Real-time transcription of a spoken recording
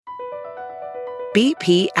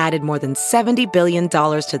BP added more than $70 billion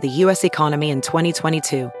to the U.S. economy in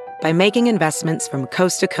 2022 by making investments from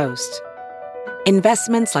coast to coast.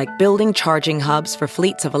 Investments like building charging hubs for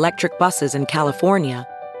fleets of electric buses in California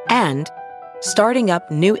and starting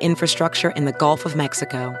up new infrastructure in the Gulf of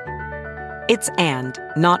Mexico. It's and,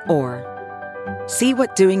 not or. See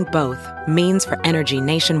what doing both means for energy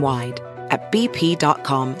nationwide at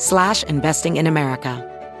bp.com/investing in America.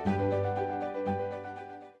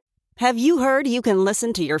 Have you heard you can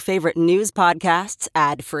listen to your favorite news podcasts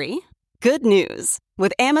ad-free? Good news.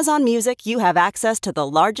 With Amazon Music, you have access to the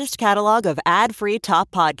largest catalog of ad-free top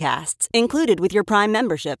podcasts included with your Prime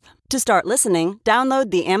membership. To start listening, download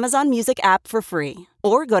the Amazon Music app for free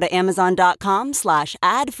or go to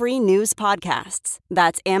amazon.com/ad-free news podcasts.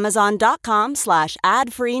 That's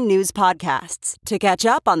amazon.com/ad-free news podcasts to catch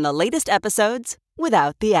up on the latest episodes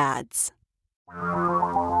without the ads.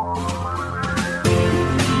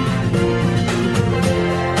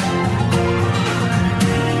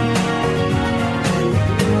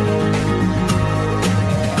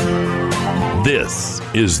 This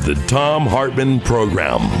is the Thom Hartmann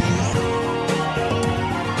Program.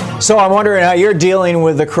 So I'm wondering how you're dealing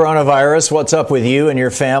with the coronavirus. What's up with you and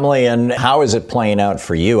your family, and how is it playing out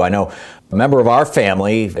for you? I know a member of our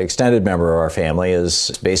family, extended member of our family,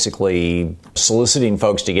 is basically soliciting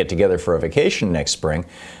folks to get together for a vacation next spring,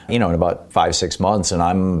 in about 5-6 months.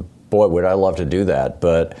 And boy, would I love to do that.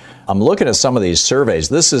 But I'm looking at some of these surveys.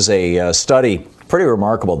 This is a study, pretty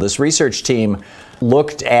remarkable. This research team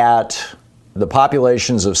looked at the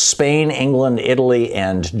populations of Spain, England, Italy,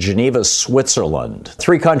 and Geneva, Switzerland.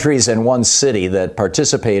 3 countries and 1 city that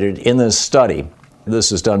participated in this study.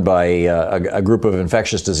 This is done by a group of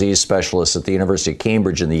infectious disease specialists at the University of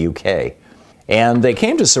Cambridge in the UK. And they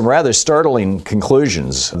came to some rather startling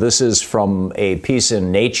conclusions. This is from a piece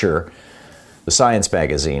in Nature, the science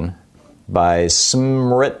magazine, by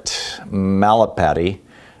Smrit Malapati,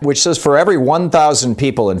 which says for every 1,000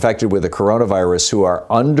 people infected with the coronavirus who are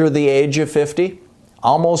under the age of 50,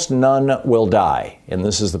 almost none will die. And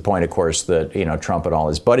this is the point, of course, that Trump and all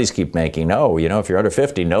his buddies keep making. No, if you're under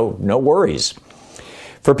 50, no worries.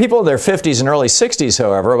 For people in their 50s and early 60s,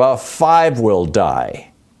 however, about 5 will die.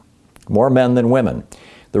 More men than women.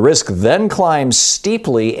 The risk then climbs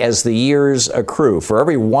steeply as the years accrue. For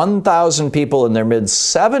every 1,000 people in their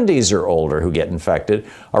mid-70s or older who get infected,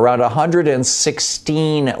 around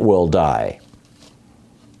 116 will die.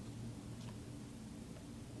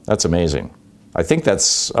 That's amazing. I think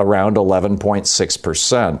that's around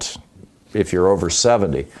 11.6% if you're over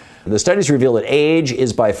 70. The studies reveal that age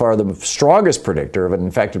is by far the strongest predictor of an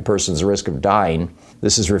infected person's risk of dying.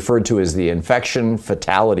 This is referred to as the infection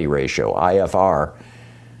fatality ratio, IFR.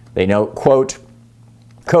 They note, quote,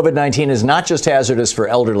 COVID-19 is not just hazardous for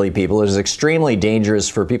elderly people, it is extremely dangerous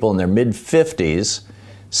for people in their mid-50s,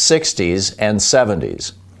 60s, and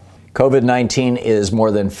 70s. COVID-19 is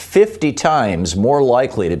more than 50 times more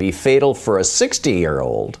likely to be fatal for a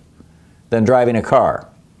 60-year-old than driving a car.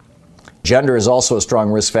 Gender is also a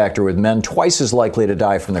strong risk factor, with men twice as likely to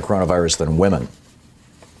die from the coronavirus than women.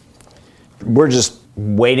 We're just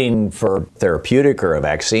waiting for therapeutic or a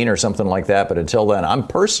vaccine or something like that. But until then, I'm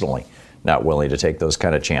personally not willing to take those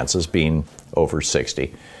kind of chances, being over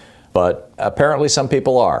 60. But apparently some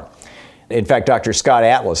people are. In fact, Dr. Scott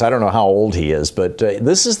Atlas, I don't know how old he is, but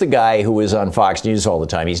this is the guy who is on Fox News all the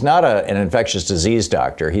time. He's not an infectious disease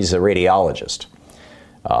doctor. He's a radiologist.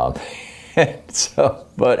 But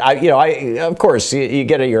of course, you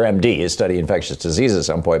get your MD, you study infectious disease at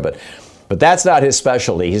some point, but that's not his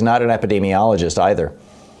specialty. He's not an epidemiologist either.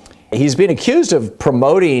 He's been accused of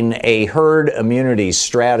promoting a herd immunity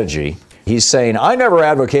strategy. He's saying, I never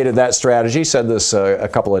advocated that strategy, said this a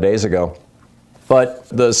couple of days ago. But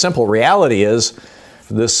the simple reality is,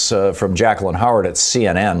 this from Jacqueline Howard at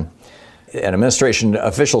CNN, an administration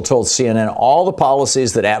official told CNN all the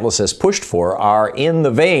policies that Atlas has pushed for are in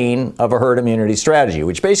the vein of a herd immunity strategy,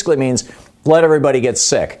 which basically means let everybody get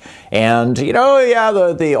sick. And,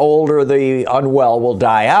 the old or the unwell will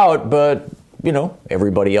die out, but,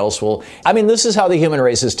 everybody else will. I mean, this is how the human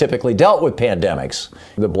race has typically dealt with pandemics.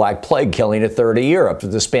 The Black Plague killing a third of Europe,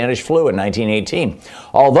 the Spanish flu in 1918.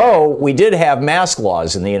 Although we did have mask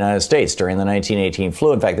laws in the United States during the 1918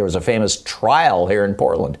 flu. In fact, there was a famous trial here in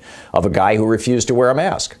Portland of a guy who refused to wear a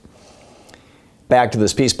mask. Back to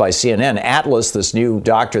this piece by CNN, Atlas, this new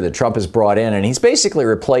doctor that Trump has brought in, and he's basically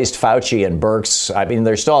replaced Fauci and Birx. I mean,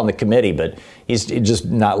 they're still on the committee, but he's just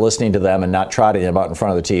not listening to them and not trotting them out in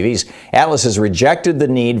front of the TVs. Atlas has rejected the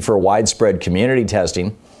need for widespread community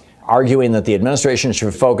testing, arguing that the administration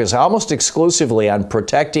should focus almost exclusively on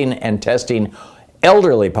protecting and testing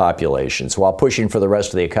elderly populations while pushing for the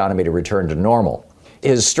rest of the economy to return to normal.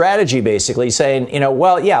 His strategy basically saying,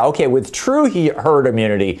 with true herd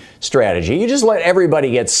immunity strategy, you just let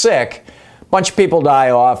everybody get sick, a bunch of people die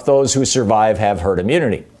off, those who survive have herd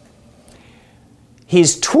immunity.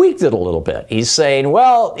 He's tweaked it a little bit. He's saying,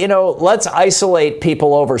 let's isolate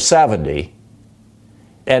people over 70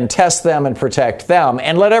 and test them and protect them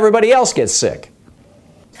and let everybody else get sick.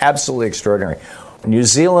 Absolutely extraordinary. New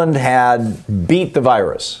Zealand had beat the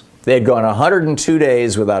virus. They had gone 102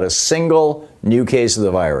 days without a single new case of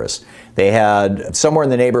the virus. They had somewhere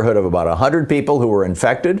in the neighborhood of about 100 people who were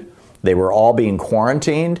infected. They were all being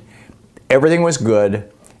quarantined. Everything was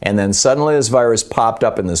good. And then suddenly this virus popped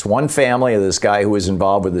up in this one family of this guy who was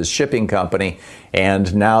involved with this shipping company.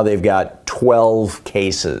 And now they've got 12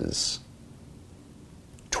 cases.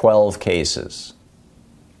 12 cases.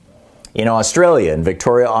 In Australia, in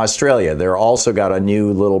Victoria, Australia, they're also got a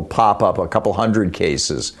new little pop-up, a couple hundred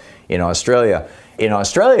cases in Australia. In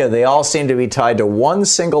Australia, they all seem to be tied to one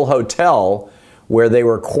single hotel where they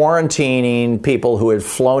were quarantining people who had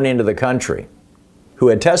flown into the country, who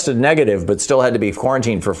had tested negative but still had to be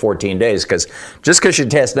quarantined for 14 days. Because just because you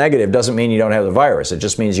test negative doesn't mean you don't have the virus. It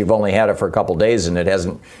just means you've only had it for a couple days and it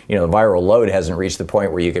hasn't, the viral load hasn't reached the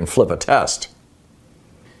point where you can flip a test.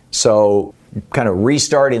 So kind of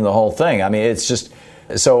restarting the whole thing. I mean, it's just,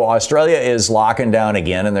 so Australia is locking down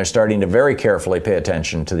again, and they're starting to very carefully pay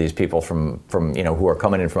attention to these people from who are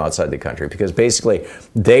coming in from outside the country, because basically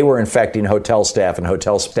they were infecting hotel staff and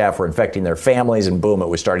hotel staff were infecting their families, and boom, it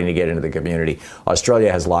was starting to get into the community.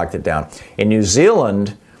 Australia has locked it down. In New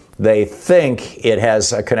Zealand, they think it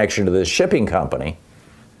has a connection to this shipping company.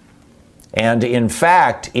 And in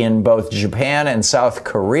fact, in both Japan and South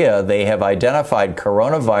Korea, they have identified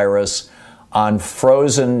coronavirus on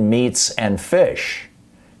frozen meats and fish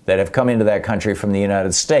that have come into that country from the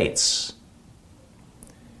United States.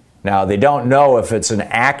 Now, they don't know if it's an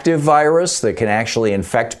active virus that can actually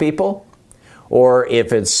infect people, or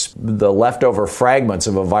if it's the leftover fragments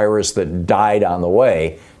of a virus that died on the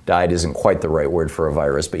way. Died isn't quite the right word for a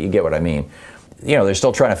virus, but you get what I mean. They're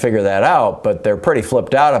still trying to figure that out, but they're pretty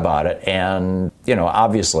flipped out about it. And,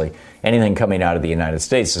 obviously, anything coming out of the United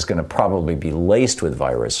States is going to probably be laced with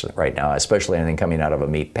virus right now, especially anything coming out of a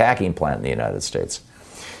meat packing plant in the United States.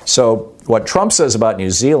 So what Trump says about New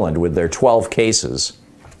Zealand with their 12 cases,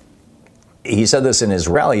 he said this in his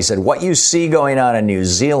rally. He said, what you see going on in New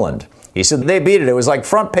Zealand, he said, they beat it. It was like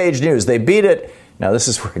front page news. They beat it. Now, this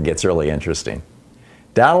is where it gets really interesting.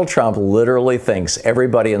 Donald Trump literally thinks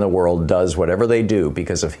everybody in the world does whatever they do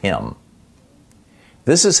because of him.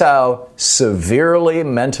 This is how severely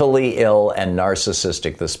mentally ill and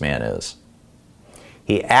narcissistic this man is.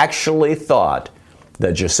 He actually thought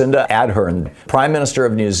that Jacinda Ardern, Prime Minister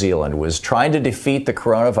of New Zealand, was trying to defeat the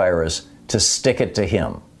coronavirus to stick it to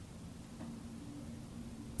him.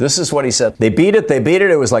 This is what he said. They beat it.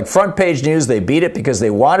 It was like front page news. They beat it because they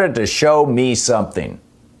wanted to show me something.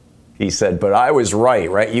 He said, but I was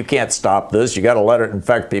right? You can't stop this. You got to let it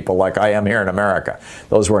infect people like I am here in America.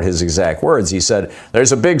 Those weren't his exact words. He said,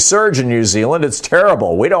 there's a big surge in New Zealand. It's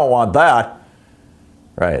terrible. We don't want that.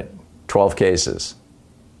 Right. 12 cases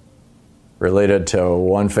related to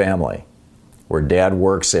one family where dad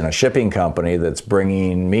works in a shipping company that's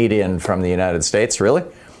bringing meat in from the United States. Really?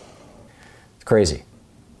 It's crazy.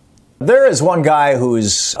 There is one guy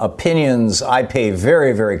whose opinions I pay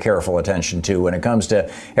very, very careful attention to when it comes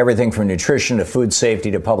to everything from nutrition to food safety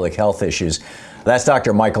to public health issues. That's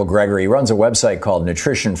Dr. Michael Gregor. He runs a website called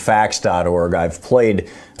nutritionfacts.org. I've played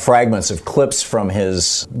fragments of clips from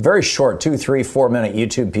his very short 2, 3, 4-minute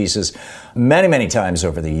YouTube pieces many, many times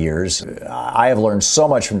over the years. I have learned so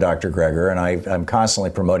much from Dr. Gregor, and I'm constantly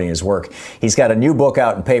promoting his work. He's got a new book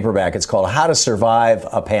out in paperback. It's called How to Survive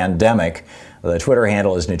a Pandemic. The Twitter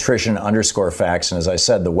handle is nutrition_facts. And as I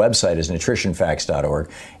said, the website is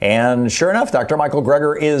nutritionfacts.org. And sure enough, Dr. Michael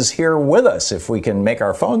Gregor is here with us. If we can make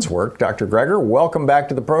our phones work. Dr. Gregor, welcome back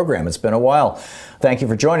to the program. It's been a while. Thank you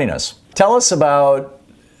for joining us. Tell us about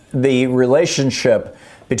the relationship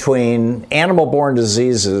between animal-borne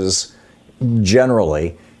diseases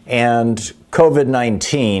generally and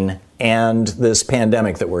COVID-19 and this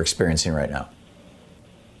pandemic that we're experiencing right now.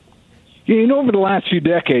 Over the last few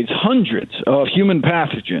decades, hundreds of human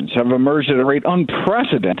pathogens have emerged at a rate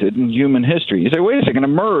unprecedented in human history. You say, wait a second,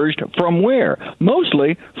 emerged from where?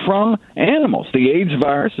 Mostly from animals. The AIDS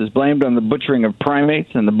virus is blamed on the butchering of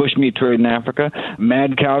primates and the bushmeat trade in Africa.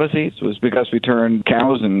 Mad cow disease was because we turned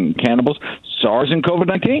cows and cannibals. SARS and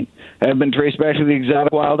COVID-19 have been traced back to the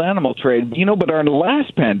exotic wild animal trade. But our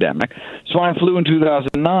last pandemic, swine flu in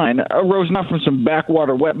 2009, arose not from some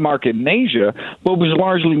backwater wet market in Asia, but was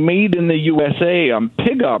largely made in the USA on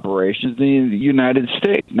pig operations in the United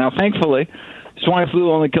States. Now, thankfully, swine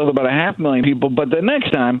flu only killed about 500,000 people, but the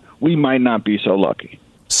next time, we might not be so lucky.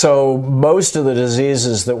 So most of the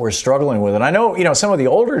diseases that we're struggling with, and I know, some of the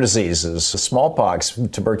older diseases, smallpox,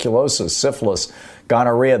 tuberculosis, syphilis,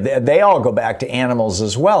 gonorrhea, they all go back to animals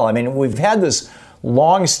as well. I mean, we've had this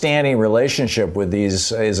long-standing relationship with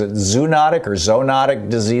these, is it zoonotic or zoonotic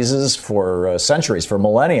diseases for centuries, for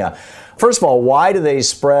millennia. First of all, why do they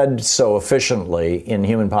spread so efficiently in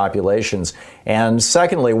human populations? And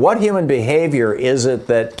secondly, what human behavior is it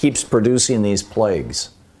that keeps producing these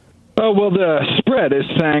plagues? Oh, well, the spread is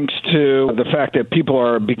thanks to the fact that people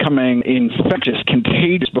are becoming infectious,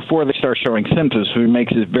 contagious before they start showing symptoms, which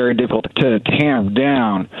makes it very difficult to tamp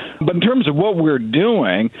down. But in terms of what we're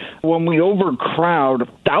doing, when we overcrowd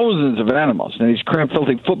thousands of animals in these cramped,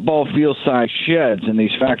 filthy football field-sized sheds in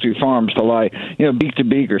these factory farms to lie, beak to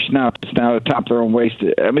beak or snout to snout atop their own waste,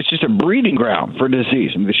 it's just a breeding ground for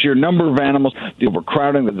disease. The sheer number of animals, the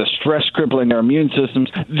overcrowding, the stress crippling their immune systems,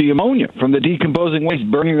 the ammonia from the decomposing waste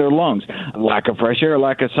burning their lungs, lack of fresh air,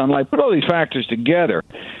 lack of sunlight, put all these factors together.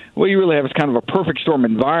 What you really have is kind of a perfect storm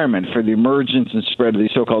environment for the emergence and spread of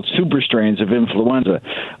these so-called super strains of influenza.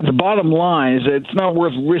 The bottom line is that it's not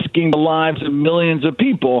worth risking the lives of millions of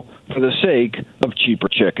people for the sake of cheaper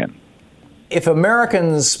chicken. If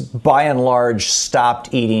Americans, by and large,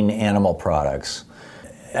 stopped eating animal products,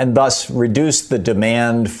 and thus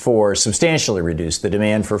substantially reduced the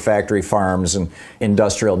demand for factory farms and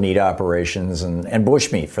industrial meat operations and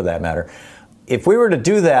bushmeat for that matter. If we were to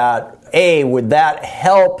do that, would that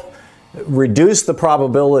help reduce the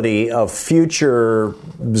probability of future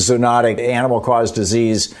zoonotic animal-caused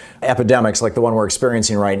disease epidemics like the one we're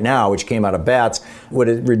experiencing right now, which came out of bats? Would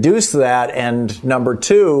it reduce that? And number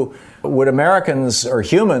two, would Americans or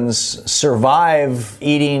humans survive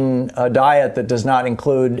eating a diet that does not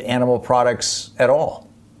include animal products at all?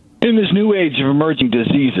 In this new age of emerging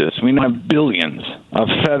diseases, we now have billions of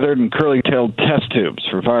feathered and curly-tailed test tubes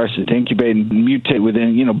for viruses to incubate and mutate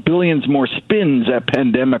within, billions more spins at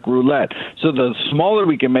pandemic roulette. So the smaller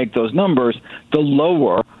we can make those numbers, the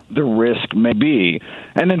lower the risk may be.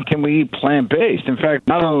 And then can we eat plant-based? In fact,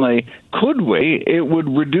 not only could we, it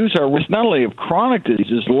would reduce our risk not only of chronic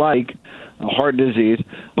diseases like heart disease,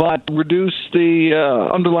 but reduce the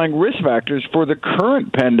underlying risk factors for the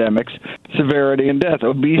current pandemic's severity and death.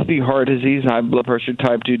 Obesity, heart disease, high blood pressure,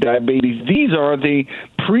 type 2 diabetes. These are the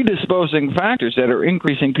predisposing factors that are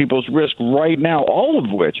increasing people's risk right now, all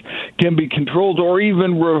of which can be controlled or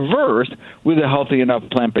even reversed with a healthy enough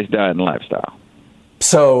plant-based diet and lifestyle.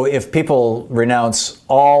 So if people renounce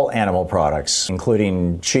all animal products,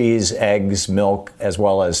 including cheese, eggs, milk, as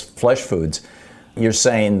well as flesh foods, you're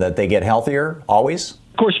saying that they get healthier always?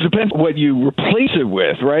 Of course, it depends what you replace it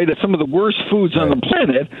with, right? Some of the worst foods on the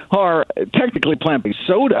planet are technically plant-based.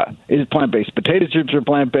 Soda is plant-based. Potato chips are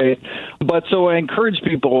plant-based. But so I encourage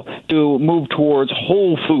people to move towards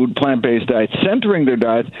whole food plant-based diets, centering their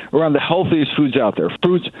diets around the healthiest foods out there.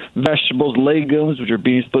 Fruits, vegetables, legumes, which are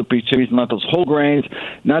beans, split peas, chickpeas, lentils, whole grains,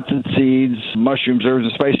 nuts and seeds, mushrooms, herbs,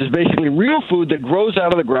 and spices. Basically real food that grows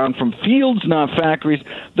out of the ground from fields, not factories.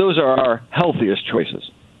 Those are our healthiest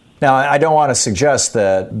choices. Now, I don't want to suggest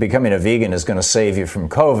that becoming a vegan is going to save you from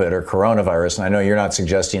COVID or coronavirus, and I know you're not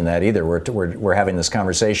suggesting that either. We're having this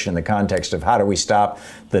conversation in the context of how do we stop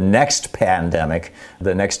the next pandemic,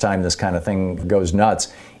 the next time this kind of thing goes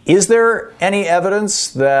nuts. Is there any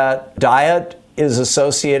evidence that diet is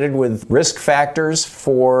associated with risk factors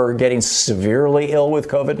for getting severely ill with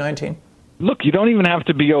COVID-19? Look, you don't even have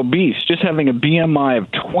to be obese. Just having a BMI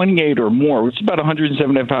of 28 or more, which is about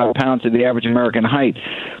 175 pounds of the average American height,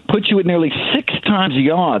 puts you at nearly 6 times the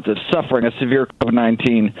odds of suffering a severe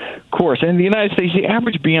COVID-19 course. And in the United States, the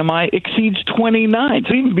average BMI exceeds 29.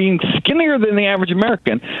 So even being skinnier than the average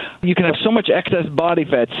American, you can have so much excess body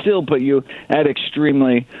fat still put you at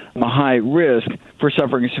extremely high risk for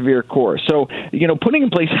suffering a severe course. So, putting in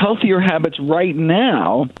place healthier habits right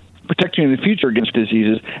now protect you in the future against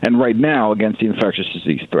diseases, and right now against the infectious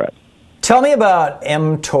disease threat. Tell me about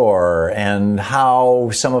mTOR and how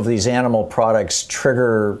some of these animal products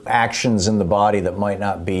trigger actions in the body that might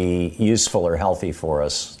not be useful or healthy for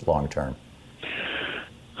us long term.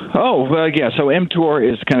 Oh, well, yeah. So mTOR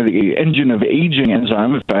is kind of the engine of aging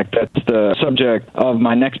enzyme. In fact, that's the subject of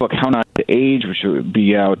my next book, How Not to Age, which will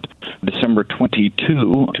be out December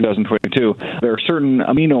 2022. There are certain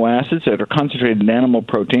amino acids that are concentrated in animal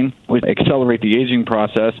protein, which accelerate the aging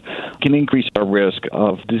process, can increase our risk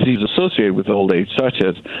of disease associated with old age, such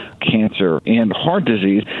as cancer and heart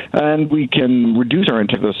disease. And we can reduce our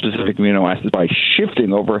intake of those specific amino acids by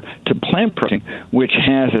shifting over to plant protein, which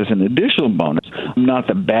has as an additional bonus not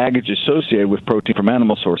the baggage associated with protein from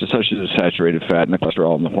animal sources, such as the saturated fat and the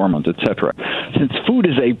cholesterol and the hormones, etc. Since food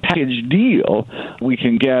is a packaged deal, we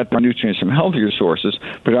can get our nutrients from healthier sources,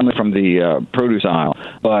 predominantly from the produce aisle,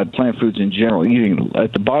 but plant foods in general, eating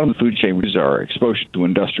at the bottom of the food chain, which is our exposure to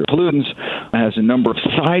industrial pollutants, has a number of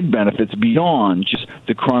side benefits beyond just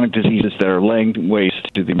the chronic diseases that are laying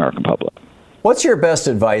waste to the American public. What's your best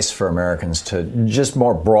advice for Americans to just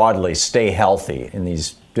more broadly stay healthy in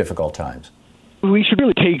these difficult times? We should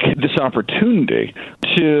really take this opportunity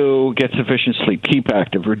to get sufficient sleep, keep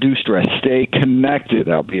active, reduce stress, stay connected,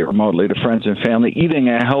 albeit remotely, to friends and family, eating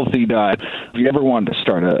a healthy diet. If you ever want to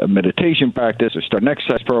start a meditation practice or start an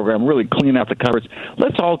exercise program, really clean out the cupboards,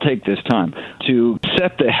 let's all take this time to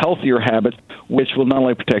set the healthier habits, which will not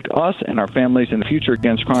only protect us and our families in the future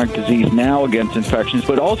against chronic disease, now against infections,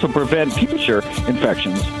 but also prevent future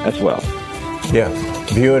infections as well. Yeah,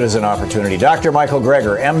 view it as an opportunity. Dr. Michael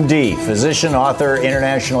Gregor, MD, physician, author,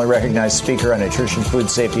 internationally recognized speaker on nutrition, food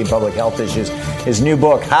safety, and public health issues. His new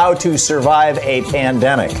book, How to Survive a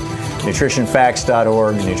Pandemic.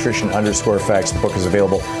 NutritionFacts.org, nutrition_facts. The book is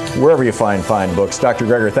available wherever you find fine books. Dr.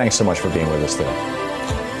 Gregor, thanks so much for being with us today.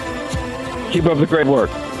 Keep up the great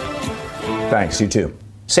work. Thanks, you too.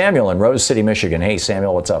 Samuel in Rose City, Michigan. Hey,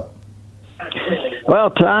 Samuel, what's up?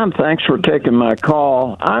 Well, Tom, thanks for taking my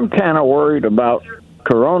call. I'm kind of worried about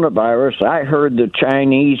coronavirus. I heard the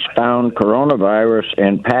Chinese found coronavirus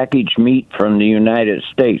in packaged meat from the United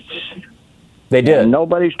States. They did. And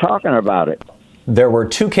nobody's talking about it. There were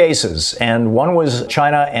two cases, and one was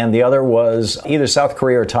China and the other was either South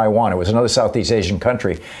Korea or Taiwan. It was another Southeast Asian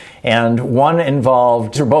country. And one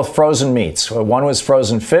involved, they're both frozen meats. One was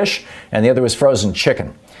frozen fish and the other was frozen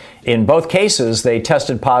chicken. In both cases, they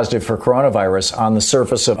tested positive for coronavirus on the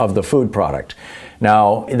surface of the food product.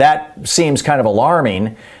 Now, that seems kind of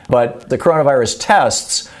alarming, but the coronavirus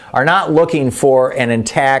tests are not looking for an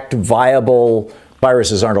intact, viable,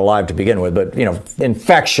 viruses aren't alive to begin with, but,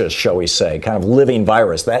 infectious, shall we say, kind of living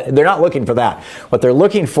virus. They're not looking for that. What they're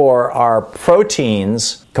looking for are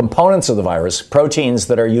proteins, components of the virus, proteins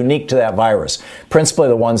that are unique to that virus, principally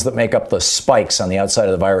the ones that make up the spikes on the outside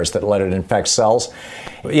of the virus that let it infect cells.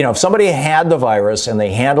 If somebody had the virus and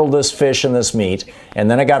they handled this fish and this meat,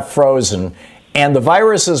 and then it got frozen, and the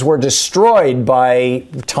viruses were destroyed by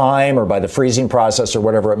time or by the freezing process or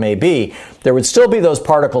whatever it may be, there would still be those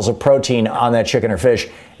particles of protein on that chicken or fish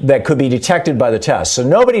that could be detected by the test. So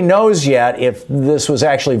nobody knows yet if this was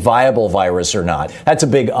actually viable virus or not. That's a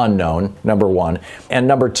big unknown, number one. And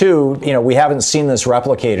number two, we haven't seen this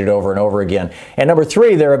replicated over and over again. And number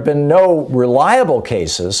three, there have been no reliable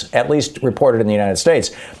cases, at least reported in the United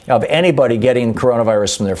States, of anybody getting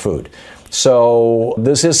coronavirus from their food. So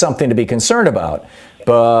this is something to be concerned about,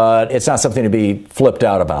 but it's not something to be flipped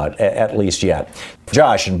out about, at least yet.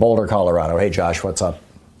 Josh in Boulder, Colorado. Hey, Josh, what's up?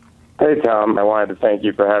 Hey, Tom. I wanted to thank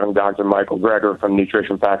you for having Dr. Michael Gregor from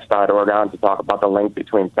NutritionFacts.org on to talk about the link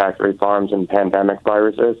between factory farms and pandemic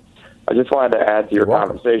viruses. I just wanted to add to your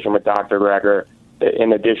conversation with Dr. Gregor,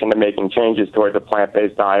 in addition to making changes towards a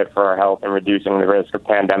plant-based diet for our health and reducing the risk of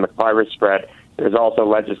pandemic virus spread, there's also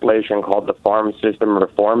legislation called the Farm System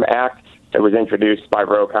Reform Act that was introduced by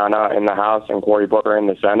Ro Khanna in the House and Cory Booker in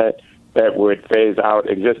the Senate that would phase out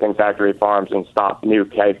existing factory farms and stop new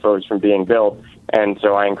CAFOs from being built. And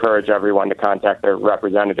so I encourage everyone to contact their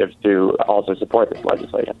representatives to also support this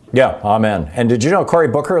legislation. Yeah, amen. And did you know Cory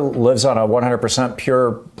Booker lives on a 100%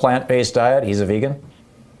 pure plant-based diet? He's a vegan?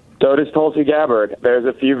 So does Tulsi Gabbard. There's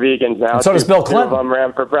a few vegans now. And so does Bill Clinton. Two of them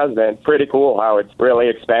ran for president. Pretty cool how it's really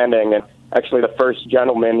expanding. And actually, the first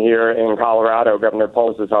gentleman here in Colorado, Governor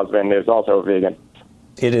Polis's husband, is also a vegan.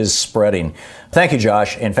 It is spreading. Thank you,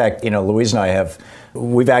 Josh. In fact, Louise and I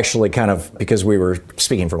we've actually kind of, because we were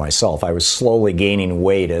speaking for myself, I was slowly gaining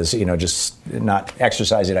weight as, just not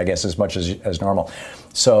exercising, I guess, as much as normal.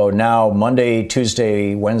 So now Monday,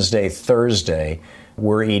 Tuesday, Wednesday, Thursday,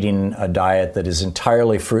 we're eating a diet that is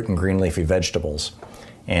entirely fruit and green leafy vegetables.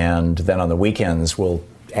 And then on the weekends, we'll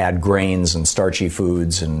add grains and starchy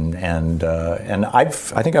foods, and I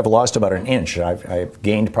think I've lost about an inch. I've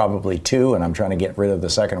gained probably 2, and I'm trying to get rid of the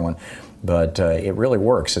second one. But it really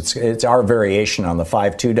works. It's our variation on the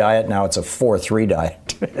 5-2 diet. Now it's a 4-3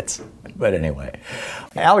 diet. But anyway,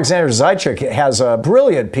 Alexander Zaitchik has a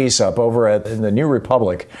brilliant piece up over in the New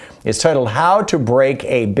Republic. It's titled "How to Break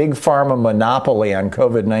a Big Pharma Monopoly on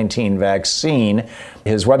COVID-19 Vaccine."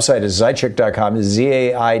 His website is zaitchik.com,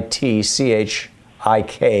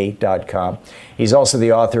 ZAITCHIK.com. He's also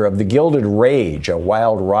the author of The Gilded Rage, A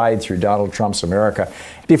Wild Ride Through Donald Trump's America.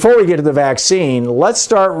 Before we get to the vaccine, let's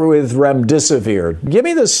start with remdesivir. Give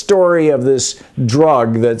me the story of this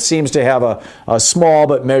drug that seems to have a small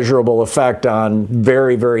but measurable effect on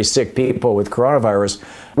very, very sick people with coronavirus.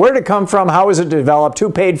 Where did it come from? How was it developed? Who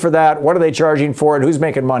paid for that? What are they charging for it? Who's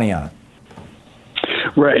making money on it?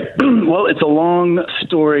 Right. Well, it's a long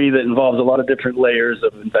story that involves a lot of different layers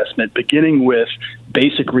of investment, beginning with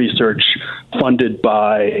basic research funded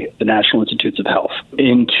by the National Institutes of Health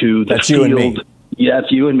into the That's field. You and me. Yeah,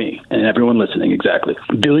 it's you and me and everyone listening. Exactly.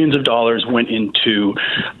 Billions of dollars went into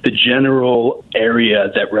the general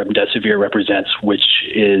area that remdesivir represents, which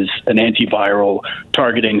is an antiviral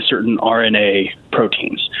targeting certain RNA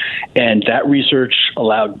proteins. And that research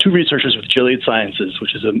allowed 2 researchers with Gilead Sciences,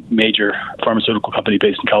 which is a major pharmaceutical company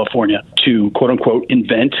based in California, to quote unquote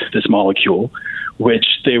invent this molecule, which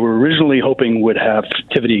they were originally hoping would have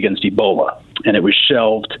activity against Ebola. And it was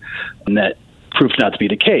shelved, and that proved not to be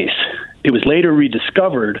the case. It was later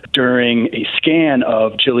rediscovered during a scan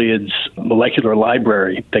of Gilead's molecular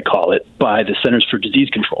library, they call it, by the Centers for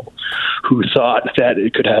Disease Control, who thought that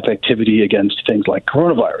it could have activity against things like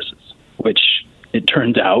coronaviruses, which it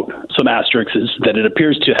turns out, some asterisks, is that it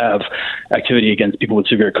appears to have activity against people with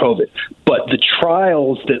severe COVID. But the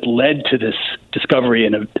trials that led to this discovery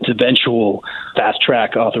and its eventual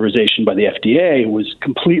fast-track authorization by the FDA was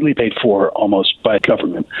completely paid for almost by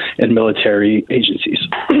government and military agencies.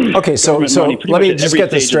 Okay, so let me just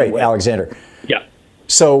get this straight, Alexander. Yeah.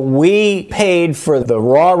 So we paid for the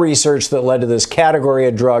raw research that led to this category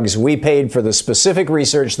of drugs. We paid for the specific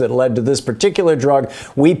research that led to this particular drug.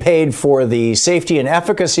 We paid for the safety and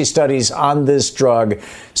efficacy studies on this drug.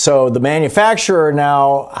 So the manufacturer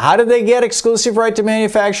now, how did they get exclusive right to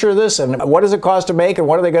manufacture this? And what does it cost to make? And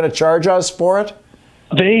what are they going to charge us for it?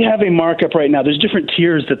 They have a markup right now. There's different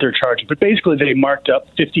tiers that they're charging, but basically they marked up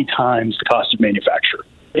 50 times the cost of manufacture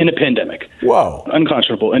in a pandemic. Whoa.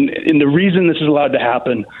 Unconscionable. And the reason this is allowed to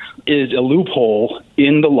happen is a loophole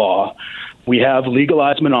in the law. We have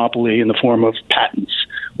legalized monopoly in the form of patents,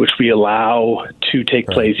 which we allow to take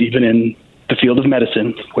place even in the field of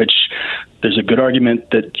medicine, which there's a good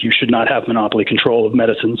argument that you should not have monopoly control of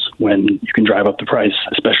medicines when you can drive up the price,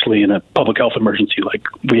 especially in a public health emergency like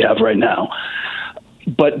we have right now.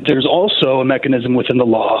 But there's also a mechanism within the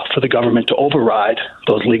law for the government to override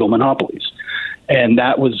those legal monopolies. And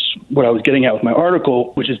that was what I was getting at with my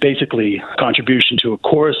article, which is basically a contribution to a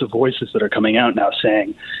chorus of voices that are coming out now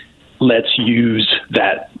saying, let's use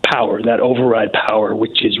that power, that override power,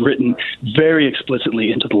 which is written very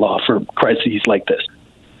explicitly into the law for crises like this.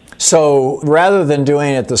 So rather than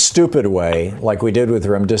doing it the stupid way, like we did with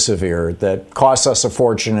remdesivir, that costs us a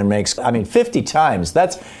fortune and makes, 50 times,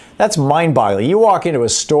 that's mind-boggling. You walk into a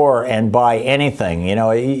store and buy anything,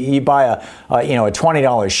 you buy a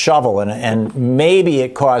 $20 shovel and maybe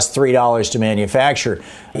it costs $3 to manufacture.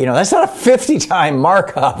 That's not a 50-time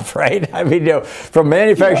markup, right? From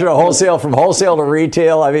manufacturer to wholesale, from wholesale to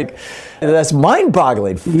retail. That's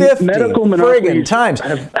mind-boggling. 50 medical friggin' times.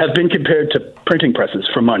 Have been compared to printing presses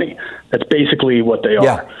for money. That's basically what they are.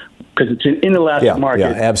 Yeah. Because it's an inelastic market.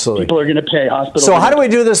 Yeah, absolutely. People are going to pay hospitals. So how do we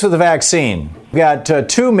do this with the vaccine? We've got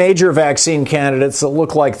 2 major vaccine candidates that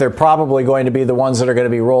look like they're probably going to be the ones that are going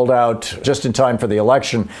to be rolled out just in time for the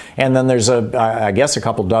election. And then there's I guess a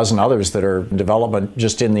couple dozen others that are in development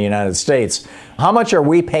just in the United States. How much are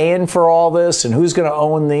we paying for all this, and who's going to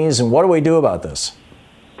own these, and what do we do about this?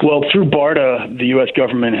 Well, through BARDA, the U.S.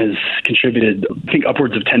 government has contributed, I think,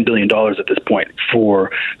 upwards of $10 billion at this point for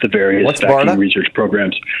the various vaccine BARDA? research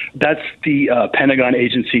programs. That's the Pentagon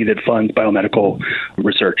agency that funds biomedical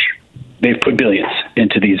research. They've put billions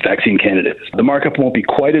into these vaccine candidates. The markup won't be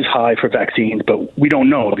quite as high for vaccines, but we don't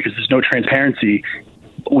know because there's no transparency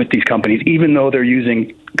with these companies, even though they're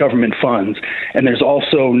using government funds. And there's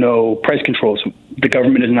also no price controls. The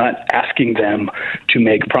government is not asking them to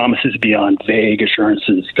make promises beyond vague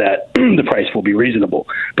assurances that the price will be reasonable.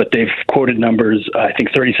 But they've quoted numbers, I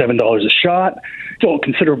think $37 a shot, still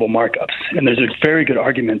considerable markups. And there's a very good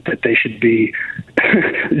argument that they should be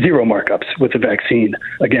zero markups with the vaccine,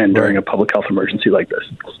 again, during a public health emergency like this.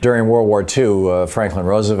 During World War II, Franklin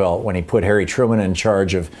Roosevelt, when he put Harry Truman in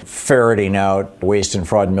charge of ferreting out waste and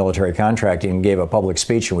fraud in military contracting, gave a public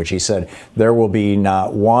speech in which he said, there will be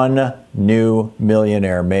not one new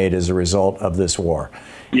millionaire made as a result of this war.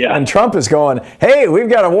 Yeah. And Trump is going, hey, we've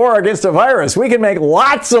got a war against a virus. We can make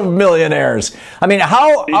lots of millionaires. I mean,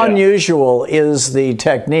 how unusual is the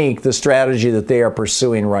technique, the strategy that they are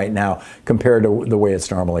pursuing right now compared to the way it's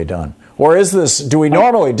normally done? Or is this, do we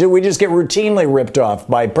just get routinely ripped off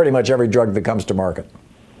by pretty much every drug that comes to market?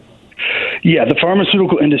 Yeah, the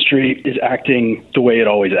pharmaceutical industry is acting the way it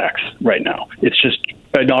always acts right now. It's just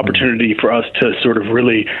an opportunity for us to sort of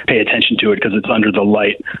really pay attention to it because it's under the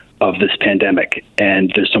light of this pandemic.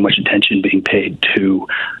 And there's so much attention being paid to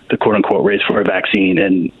the quote unquote race for a vaccine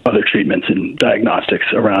and other treatments and diagnostics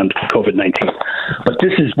around COVID-19. But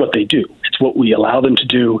this is what they do. It's what we allow them to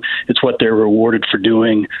do. It's what they're rewarded for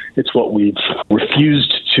doing. It's what we've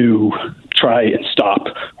refused to try and stop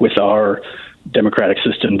with our democratic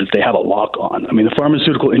system that they have a lock on. I mean, the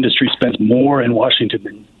pharmaceutical industry spends more in Washington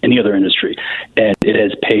than any other industry, and it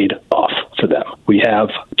has paid off for them. We have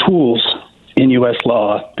tools in U.S.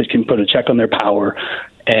 law that can put a check on their power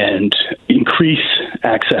and increase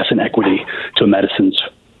access and equity to medicines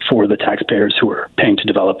for the taxpayers who are paying to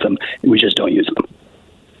develop them. We just don't use them.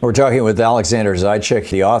 We're talking with Alexander Zaitchik,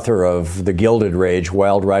 the author of The Gilded Rage,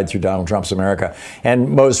 Wild Ride Through Donald Trump's America, and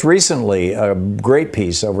most recently, a great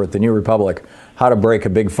piece over at the New Republic, How to Break a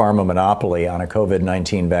Big Pharma Monopoly on a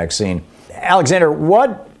COVID-19 Vaccine. Alexander,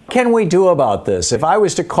 what can we do about this? If I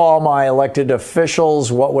was to call my elected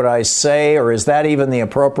officials, what would I say? Or is that even the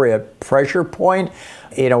appropriate pressure point?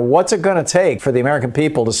 You know, what's it going to take for the American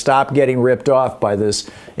people to stop getting ripped off by this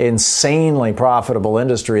insanely profitable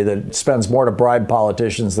industry that spends more to bribe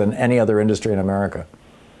politicians than any other industry in America?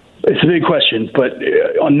 It's a big question, but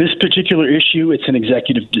on this particular issue, it's an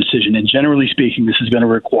executive decision. And generally speaking, this is going to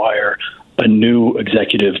require a new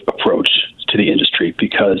executive approach to the industry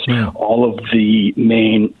because all of the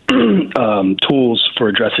main tools for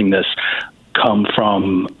addressing this come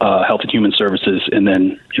from Health and Human Services, and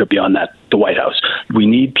then beyond that, the White House. We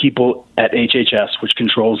need people at HHS, which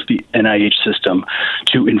controls the NIH system,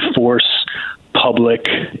 to enforce public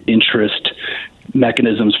interest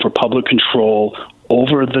mechanisms for public control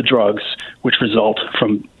over the drugs which result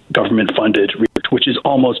from government-funded research, which is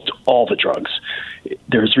almost all the drugs.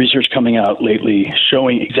 There's research coming out lately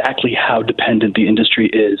showing exactly how dependent the industry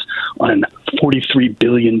is on $43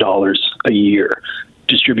 billion a year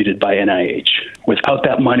distributed by NIH. Without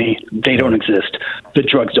that money, they don't exist. The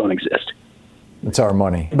drugs don't exist. It's our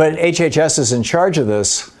money. But HHS is in charge of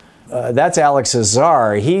this. That's Alex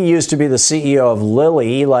Azar. He used to be the CEO of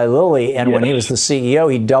Eli Lilly, and when he was the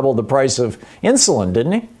CEO, he doubled the price of insulin,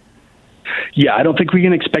 didn't he? Yeah, I don't think we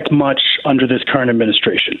can expect much under this current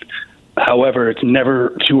administration. However, it's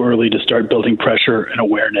never too early to start building pressure and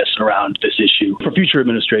awareness around this issue for future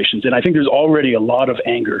administrations. And I think there's already a lot of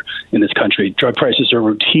anger in this country. Drug prices are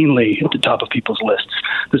routinely at the top of people's lists.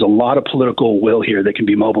 There's a lot of political will here that can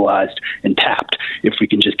be mobilized and tapped if we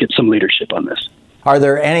can just get some leadership on this. Are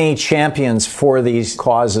there any champions for these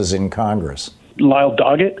causes in Congress? Lyle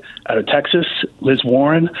Doggett out of Texas, Liz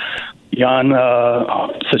Warren, Jan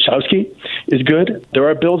Schakowsky is good. There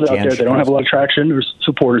are bills out there that don't have a lot of traction or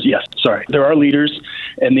supporters. Yes, sorry. There are leaders,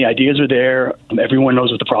 and the ideas are there. Everyone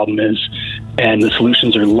knows what the problem is, and the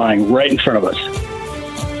solutions are lying right in front of us.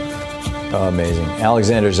 Oh, amazing.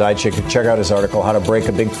 Alexander Zaitchik, check out his article, How to Break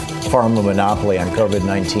a Big Pharma Monopoly on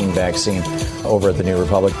COVID-19 Vaccine, over at the New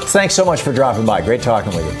Republic. Thanks so much for dropping by. Great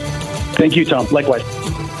talking with you. Thank you, Tom. Likewise.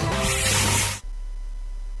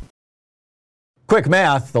 Quick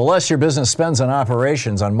math, the less your business spends on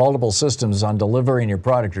operations, on multiple systems, on delivering your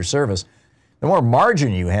product or service, the more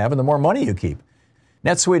margin you have and the more money you keep.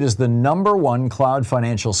 NetSuite is the #1 cloud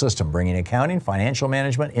financial system, bringing accounting, financial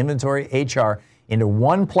management, inventory, HR into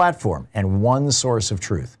one platform and one source of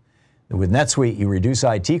truth. With NetSuite, you reduce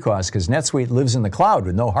IT costs because NetSuite lives in the cloud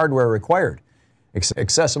with no hardware required,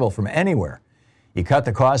 accessible from anywhere. You cut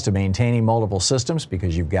the cost of maintaining multiple systems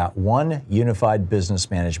because you've got one unified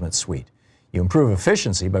business management suite. You improve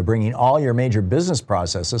efficiency by bringing all your major business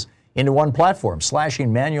processes into one platform,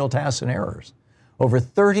 slashing manual tasks and errors. Over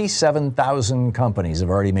 37,000 companies have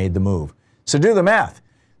already made the move. So do the math.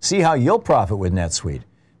 See how you'll profit with NetSuite.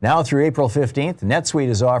 Now through April 15th, NetSuite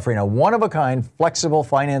is offering a one-of-a-kind flexible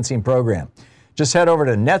financing program. Just head over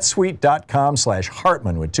to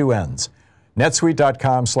netsuite.com/Hartman with 2 N's.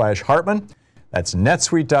 netsuite.com/Hartman. That's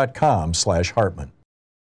netsuite.com/Hartman.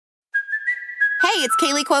 Hey, it's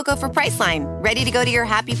Kaylee Cuoco for Priceline. Ready to go to your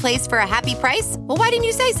happy place for a happy price? Well, why didn't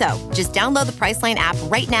you say so? Just download the Priceline app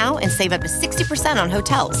right now and save up to 60% on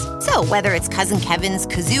hotels. So whether it's Cousin Kevin's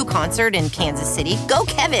Kazoo Concert in Kansas City, go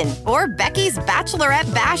Kevin, or Becky's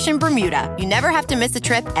Bachelorette Bash in Bermuda, you never have to miss a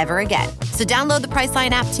trip ever again. So download the Priceline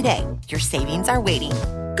app today. Your savings are waiting.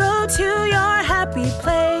 Go to your happy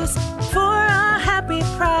place for a happy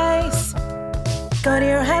price. Go to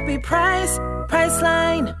your happy price,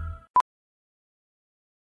 Priceline.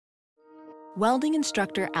 Welding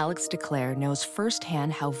instructor Alex DeClaire knows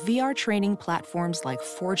firsthand how VR training platforms like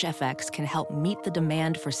ForgeFX can help meet the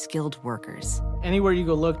demand for skilled workers. Anywhere you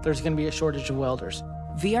go look, there's going to be a shortage of welders.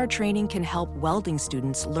 VR training can help welding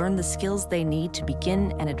students learn the skills they need to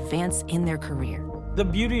begin and advance in their career. The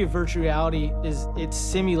beauty of virtual reality is it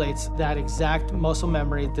simulates that exact muscle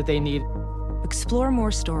memory that they need. Explore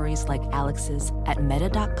more stories like Alex's at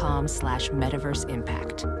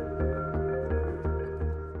meta.com/metaverseimpact.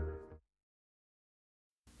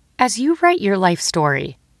 As you write your life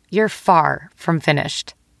story, you're far from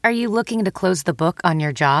finished. Are you looking to close the book on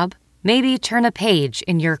your job? Maybe turn a page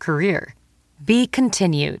in your career? Be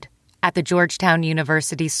continued at the Georgetown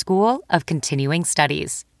University School of Continuing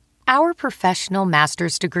Studies. Our professional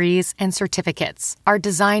master's degrees and certificates are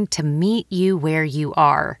designed to meet you where you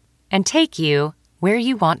are and take you where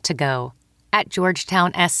you want to go. At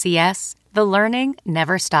Georgetown SCS, the learning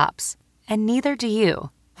never stops, and neither do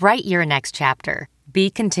you. Write your next chapter. Be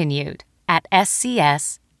continued at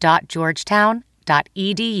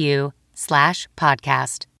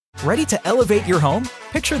scs.georgetown.edu/podcast. Ready to elevate your home?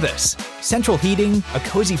 Picture this: central heating, a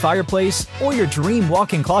cozy fireplace, or your dream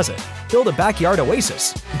walk-in closet. Build a backyard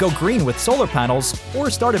oasis, go green with solar panels, or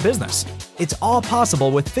start a business. It's all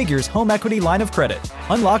possible with Figure's home equity line of credit.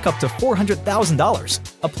 Unlock up to $400,000.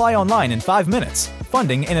 Apply online in 5 minutes.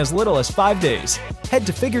 Funding in as little as 5 days. Head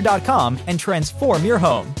to Figure.com and transform your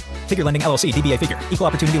home. Figure Lending LLC, DBA Figure, Equal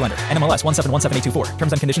Opportunity Lender, NMLS 1717824.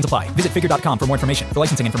 Terms and conditions apply. Visit Figure.com for more information. For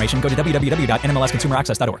licensing information, go to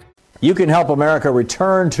www.nmlsconsumeraccess.org. You can help America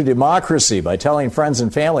return to democracy by telling friends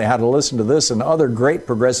and family how to listen to this and other great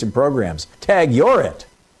progressive programs. Tag You're It.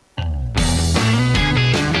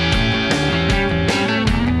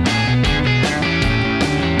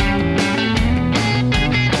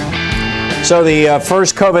 So the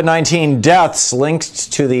first COVID-19 deaths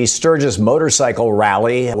linked to the Sturgis motorcycle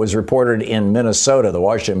rally was reported in Minnesota. The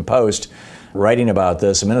Washington Post writing about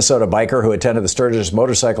this. A Minnesota biker who attended the Sturgis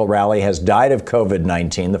motorcycle rally has died of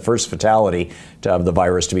COVID-19, the first fatality of the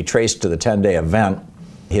virus to be traced to the 10-day event.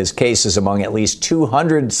 His case is among at least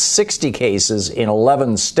 260 cases in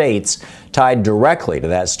 11 states tied directly to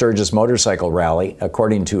that Sturgis motorcycle rally,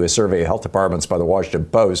 according to a survey of health departments by the Washington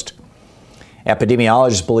Post.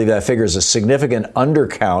 Epidemiologists believe that figure is a significant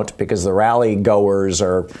undercount because the rally goers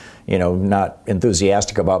are, not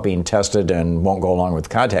enthusiastic about being tested and won't go along with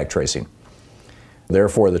contact tracing.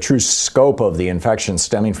 Therefore, the true scope of the infection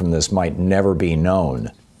stemming from this might never be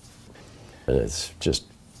known. It's just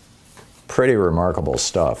pretty remarkable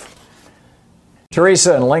stuff.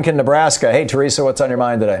 Teresa in Lincoln, Nebraska. Hey, Teresa, what's on your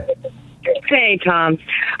mind today? Hey, Tom.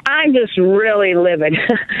 I'm just really livid.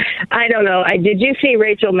 I don't know. Did you see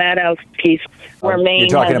Rachel Maddow's piece where Maine? You're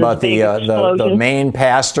talking about the Maine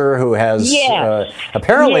pastor who has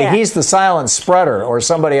apparently he's the silent spreader or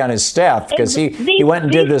somebody on his staff because he went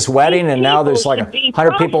and did this wedding and now there's like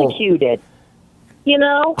 100 people prosecuted.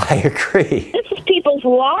 I agree. This is people's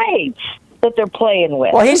lives that they're playing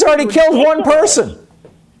with. Well, he's already killed one person.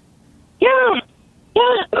 Yeah.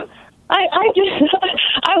 I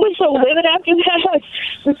was so livid after that.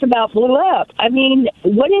 Just about blew up. I mean,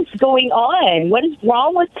 what is going on? What is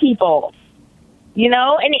wrong with people?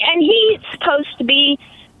 And he's supposed to be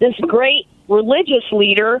this great religious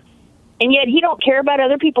leader, and yet he don't care about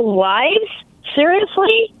other people's lives?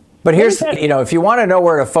 Seriously? But here's, if you want to know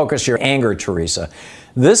where to focus your anger, Teresa,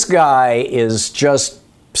 this guy is just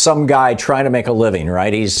some guy trying to make a living,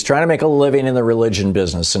 right? He's trying to make a living in the religion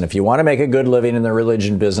business. And if you want to make a good living in the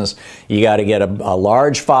religion business, you got to get a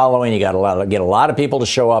large following. You got to get a lot of people to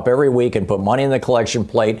show up every week and put money in the collection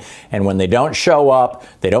plate. And when they don't show up,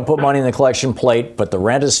 they don't put money in the collection plate, but the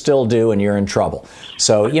rent is still due and you're in trouble.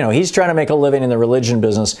 So, he's trying to make a living in the religion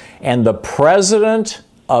business. And the president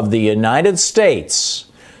of the United States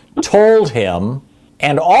told him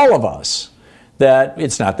and all of us that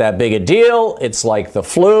it's not that big a deal. It's like the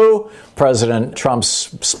flu. President Trump's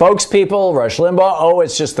spokespeople, Rush Limbaugh, oh,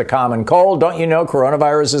 it's just the common cold. Don't you know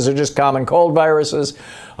coronaviruses are just common cold viruses?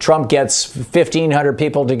 Trump gets 1,500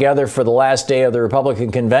 people together for the last day of the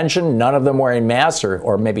Republican convention, none of them wearing masks,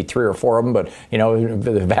 or maybe 3 or 4 of them, but,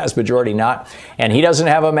 the vast majority not. And he doesn't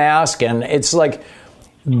have a mask. And it's like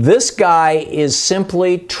this guy is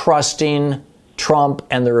simply trusting Trump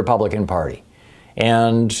and the Republican Party.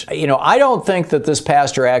 And, I don't think that this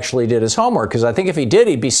pastor actually did his homework, because I think if he did,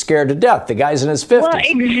 he'd be scared to death. The guy's in his 50s. Well,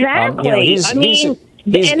 exactly.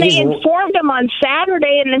 And they informed him on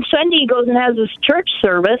Saturday, and then Sunday he goes and has his church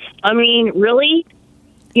service. I mean, really?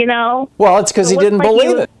 Well, it's because he didn't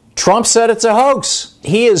believe it. Trump said it's a hoax.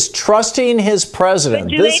 He is trusting his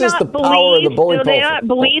president. This is the power of the bully pulpit. Do they not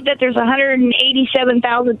believe that there's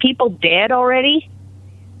 187,000 people dead already?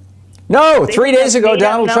 No, 3 days ago,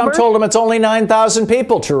 Donald Trump told him it's only 9,000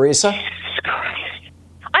 people, Teresa.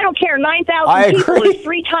 I don't care. 9,000 people is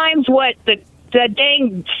 3 times what the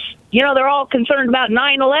dang, they're all concerned about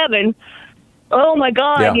 9/11. Oh, my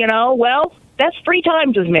God, well, that's 3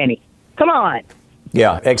 times as many. Come on.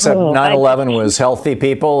 Yeah, except 9/11 was healthy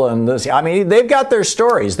people, and they've got their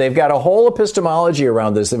stories. They've got a whole epistemology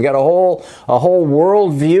around this. They've got a whole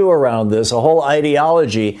worldview around this, a whole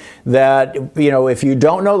ideology that, if you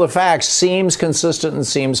don't know the facts, seems consistent and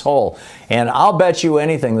seems whole. And I'll bet you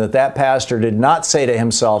anything that pastor did not say to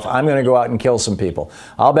himself, I'm going to go out and kill some people.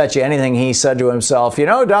 I'll bet you anything he said to himself,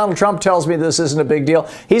 Donald Trump tells me this isn't a big deal.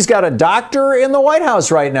 He's got a doctor in the White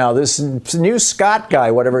House right now, this new Scott guy,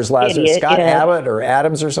 whatever his last name is, Scott Abbott or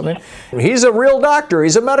Adams or something. He's a real doctor.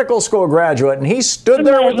 He's a medical school graduate, and he stood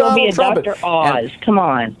there with Donald Trump. Dr. Oz. Come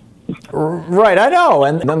on. Right, I know.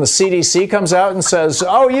 And then the CDC comes out and says,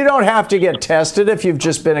 oh, you don't have to get tested if you've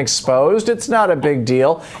just been exposed. It's not a big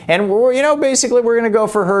deal. And, basically we're going to go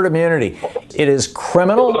for herd immunity. It is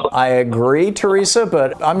criminal. I agree, Teresa,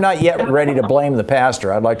 but I'm not yet ready to blame the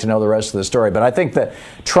pastor. I'd like to know the rest of the story. But I think that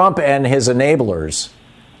Trump and his enablers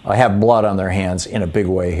have blood on their hands in a big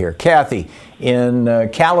way here. Kathy in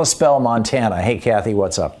Kalispell, Montana. Hey, Kathy,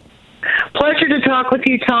 what's up? Pleasure to talk with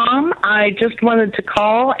you, Tom. I just wanted to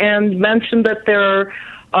call and mention that there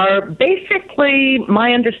are basically,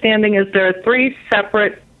 my understanding is there are 3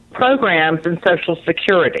 separate programs in Social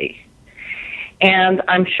Security. And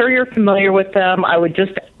I'm sure you're familiar with them. I would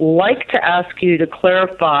just like to ask you to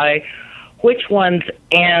clarify which ones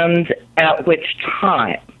end at which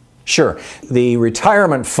time. Sure. The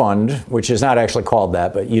retirement fund, which is not actually called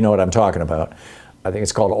that, but you know what I'm talking about. I think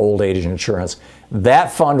it's called old age insurance.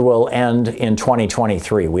 That fund will end in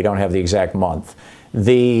 2023. We don't have the exact month.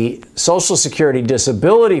 The Social Security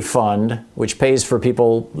Disability Fund, which pays for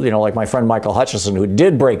people, like my friend Michael Hutchison, who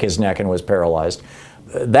did break his neck and was paralyzed,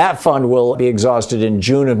 that fund will be exhausted in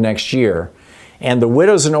June of next year. And the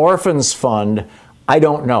Widows and Orphans Fund, I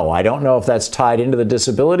don't know. I don't know if that's tied into the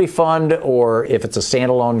disability fund or if it's a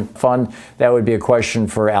standalone fund. That would be a question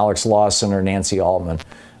for Alex Lawson or Nancy Altman.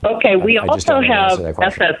 Okay, we also have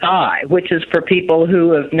SSI, which is for people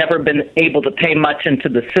who have never been able to pay much into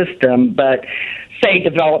the system, but say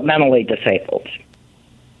developmentally disabled.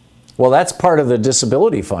 Well, that's part of the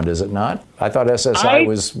disability fund, is it not? I thought SSI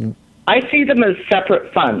was... I see them as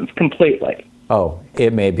separate funds completely. Oh,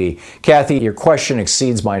 it may be. Kathy, your question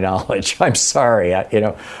exceeds my knowledge. I'm sorry.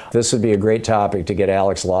 This would be a great topic to get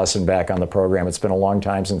Alex Lawson back on the program. It's been a long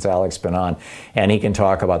time since Alex been on, and he can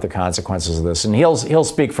talk about the consequences of this. And he'll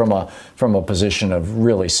speak from a position of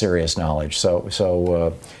really serious knowledge. So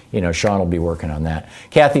Sean will be working on that.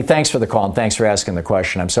 Kathy, thanks for the call and thanks for asking the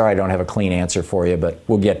question. I'm sorry I don't have a clean answer for you, but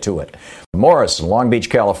we'll get to it. Morris in Long Beach,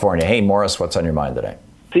 California. Hey, Morris, what's on your mind today?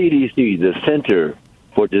 CDC, the Center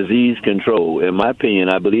for Disease Control, in my opinion,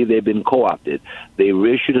 I believe they've been co-opted. They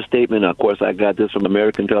issued a statement, of course I got this from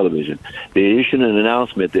American television. They issued an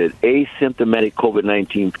announcement that asymptomatic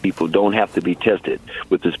COVID-19 people don't have to be tested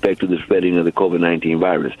with respect to the spreading of the COVID-19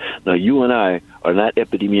 virus. Now, you and I are not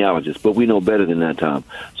epidemiologists, but we know better than that, Tom.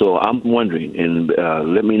 So I'm wondering, and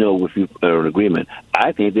let me know if you are in agreement.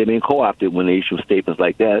 I think they've been co-opted when they issue statements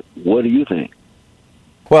like that. What do you think?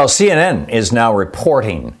 Well, CNN is now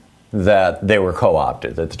reporting that they were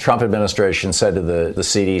co-opted, that the Trump administration said to the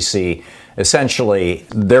CDC, essentially,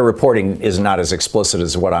 their reporting is not as explicit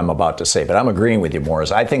as what I'm about to say. But I'm agreeing with you,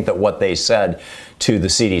 Morris. I think that what they said to the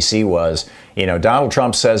CDC was, Donald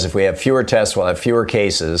Trump says if we have fewer tests, we'll have fewer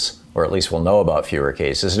cases, or at least we'll know about fewer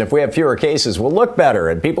cases. And if we have fewer cases, we'll look better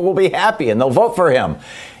and people will be happy and they'll vote for him.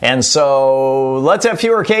 And so let's have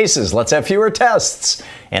fewer cases. Let's have fewer tests.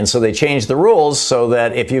 And so they changed the rules so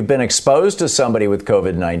that if you've been exposed to somebody with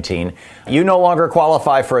COVID-19, you no longer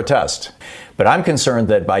qualify for a test. But I'm concerned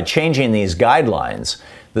that by changing these guidelines,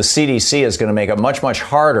 the CDC is going to make it much, much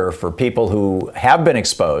harder for people who have been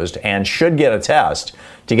exposed and should get a test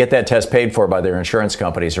to get that test paid for by their insurance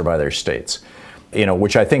companies or by their states,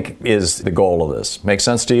 which I think is the goal of this. Make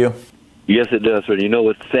sense to you? Yes, it does, sir. You know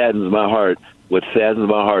what saddens my heart?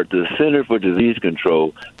 The Center for Disease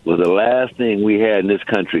Control was the last thing we had in this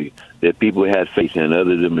country that people had faith in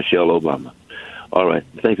other than Michelle Obama. All right.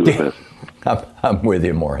 Thank you, Professor. I'm with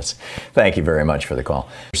you, Morris. Thank you very much for the call.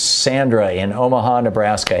 Sandra in Omaha,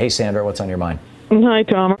 Nebraska. Hey, Sandra, what's on your mind? Hi,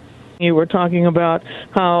 Tom. You were talking about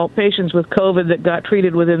how patients with COVID that got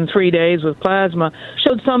treated within 3 days with plasma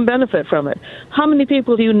showed some benefit from it. How many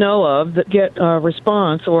people do you know of that get a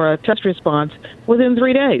response or a test response within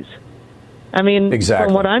 3 days? I mean, exactly.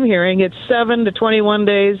 From what I'm hearing, it's 7 to 21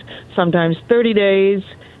 days, sometimes 30 days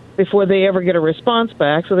before they ever get a response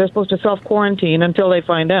back. So they're supposed to self-quarantine until they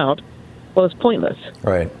find out. Well, it's pointless.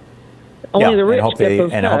 Right. Only the rich get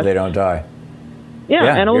those tests. And hope they don't die.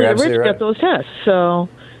 Yeah, and only the rich get those tests. So,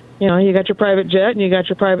 you got your private jet and you got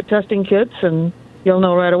your private testing kits, and you'll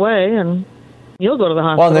know right away, and you'll go to the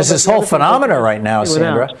hospital. Well, there's this whole phenomena right now,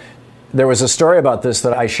 Sandra. There was a story about this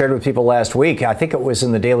that I shared with people last week. I think it was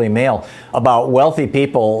in the Daily Mail about wealthy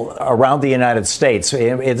people around the United States.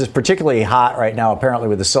 It is particularly hot right now, apparently,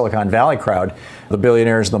 with the Silicon Valley crowd, the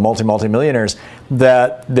billionaires, the multimillionaires,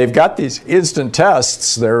 that they've got these instant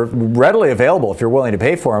tests. They're readily available if you're willing to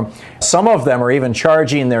pay for them. Some of them are even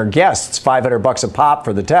charging their guests $500 a pop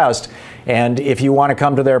for the test. And if you want to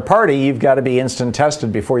come to their party, you've got to be instant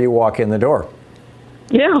tested before you walk in the door.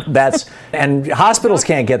 Yeah. And hospitals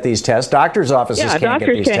can't get these tests. Doctors' offices can't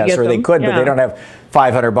get these tests, or they could, but they don't have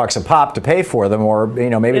 $500 a pop to pay for them, or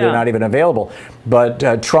maybe they're not even available.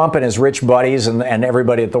 But Trump and his rich buddies and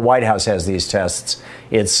everybody at the White House has these tests.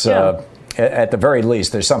 It's at the very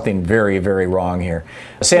least, there's something very, very wrong here.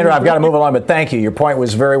 Sandra, I've got to move along, but thank you. Your point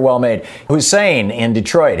was very well made. Hussein in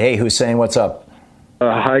Detroit. Hey, Hussein, what's up?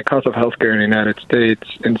 High cost of healthcare in the United States.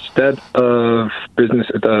 Instead of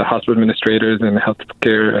the hospital administrators and health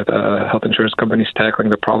insurance companies tackling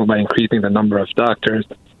the problem by increasing the number of doctors,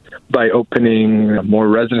 by opening more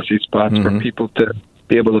residency spots for people to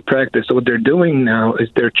be able to practice. So what they're doing now is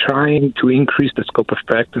they're trying to increase the scope of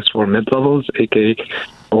practice for mid-levels, aka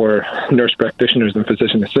or nurse practitioners and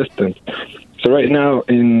physician assistants. So right now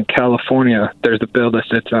in California, there's a bill that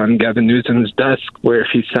sits on Gavin Newsom's desk where if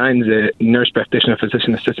he signs it, nurse practitioner,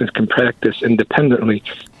 physician assistants can practice independently,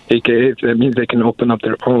 aka that means they can open up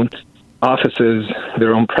their own offices,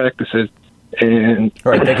 their own practices. And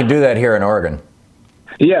right, they can do that here in Oregon.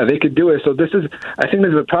 Yeah, they could do it. So I think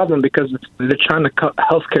this is a problem because they're trying to cut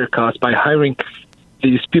healthcare costs by hiring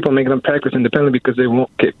these people, making them practice independently because they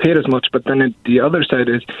won't get paid as much. But then the other side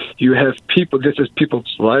is you have people, this is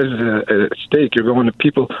people's lives at stake. You're going to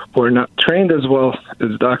people who are not trained as well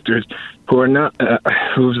as doctors, who've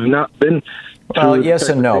not been. Well, yes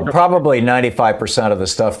and no. Probably 95% of the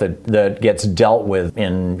stuff that gets dealt with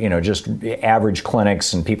in, just average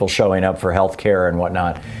clinics and people showing up for health care and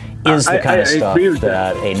whatnot is the kind of stuff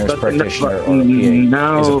that a nurse practitioner or a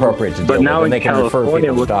PA is appropriate to deal with. But now and they in can refer California,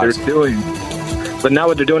 people to docs. But now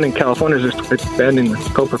what they're doing in California is just expanding the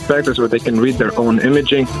scope of practice where they can read their own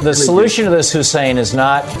imaging. The solution to this, Hussein, is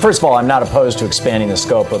not, first of all, I'm not opposed to expanding the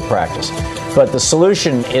scope of practice, but the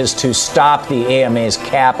solution is to stop the AMA's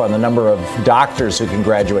cap on the number of doctors who can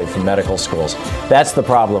graduate from medical schools. That's the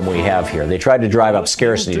problem we have here. They tried to drive up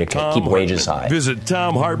scarcity to keep wages high. Visit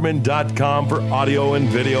ThomHartman.com for audio and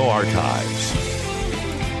video archives.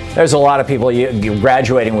 There's a lot of people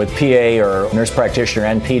graduating with PA or nurse practitioner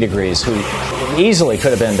NP degrees who easily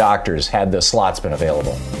could have been doctors had the slots been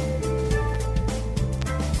available.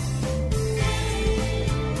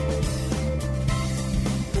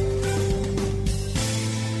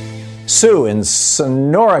 Sue in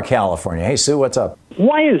Sonora, California. Hey, Sue, what's up?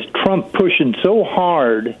 Why is Trump pushing so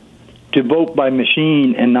hard to vote by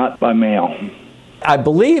machine and not by mail? I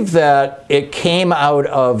believe that it came out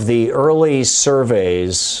of the early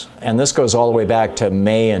surveys, and this goes all the way back to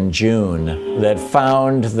May and June, that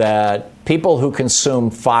found that people who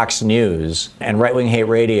consume Fox News and right-wing hate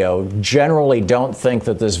radio generally don't think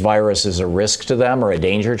that this virus is a risk to them or a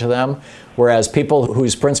danger to them, whereas people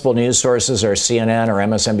whose principal news sources are CNN or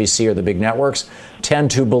MSNBC or the big networks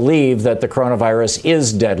tend to believe that the coronavirus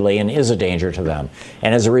is deadly and is a danger to them.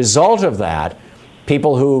 And as a result of that,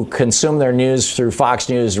 people who consume their news through Fox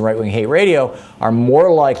News and right-wing hate radio are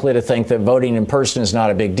more likely to think that voting in person is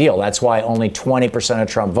not a big deal. That's why only 20% of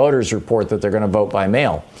Trump voters report that they're going to vote by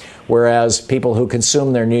mail. Whereas people who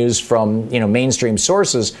consume their news from, mainstream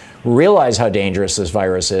sources realize how dangerous this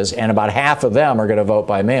virus is, and about half of them are going to vote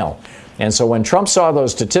by mail. And so when Trump saw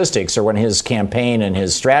those statistics, or when his campaign and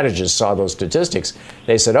his strategists saw those statistics,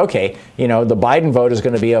 they said, okay, the Biden vote is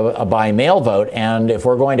going to be a by-mail vote. And if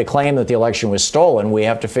we're going to claim that the election was stolen, we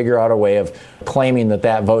have to figure out a way of claiming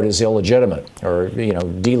that vote is illegitimate, or,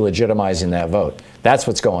 delegitimizing that vote. That's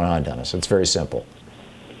what's going on, Dennis. It's very simple.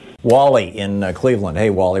 Wally in Cleveland.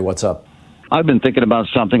 Hey, Wally, what's up? I've been thinking about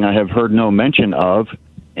something I have heard no mention of,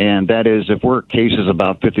 and that is if we're at cases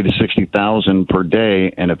about 50 to 60,000 per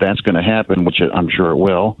day, and if that's going to happen, which I'm sure it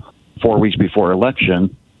will, 4 weeks before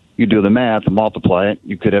election, you do the math and multiply it,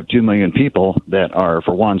 you could have 2 million people that are,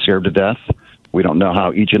 for one, scared to death. We don't know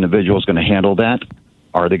how each individual is going to handle that.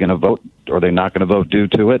 Are they going to vote, or are they not going to vote due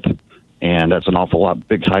to it? And that's an awful lot,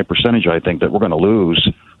 big, high percentage, I think, that we're going to lose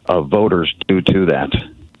of voters due to that.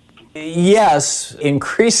 Yes,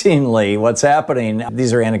 increasingly what's happening,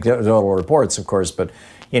 these are anecdotal reports, of course, but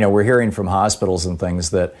we're hearing from hospitals and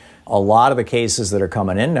things that a lot of the cases that are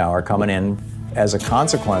coming in now are coming in as a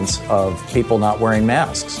consequence of people not wearing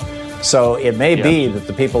masks. So it may be that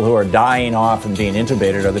the people who are dying off and being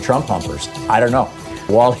intubated are the Trump pumpers. I don't know.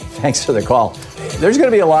 Wally, thanks for the call. There's going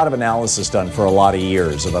to be a lot of analysis done for a lot of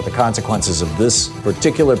years about the consequences of this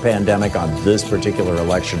particular pandemic on this particular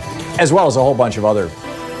election, as well as a whole bunch of other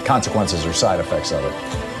consequences or side effects of it.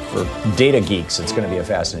 For data geeks, it's going to be a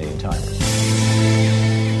fascinating time.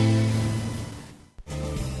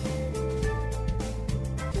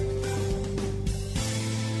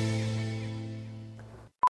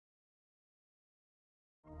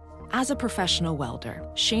 As a professional welder,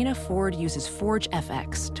 Shayna Ford uses Forge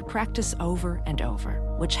FX to practice over and over,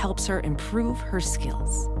 which helps her improve her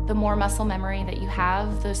skills. The more muscle memory that you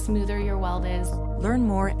have, the smoother your weld is. Learn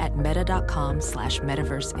more at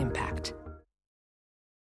meta.com/metaverseimpact.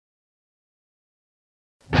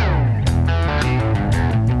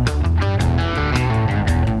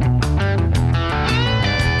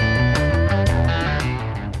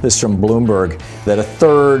 This from Bloomberg, that a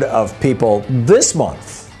third of people this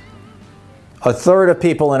month, a third of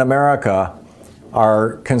people in America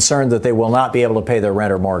are concerned that they will not be able to pay their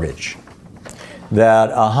rent or mortgage.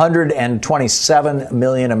 That 127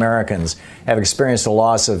 million Americans have experienced a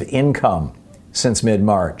loss of income since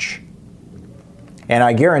mid-March. And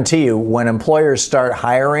I guarantee you, when employers start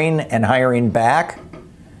hiring and hiring back,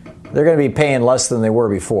 they're going to be paying less than they were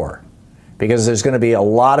before. Because there's going to be a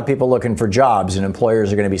lot of people looking for jobs, and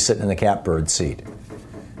employers are going to be sitting in the catbird seat.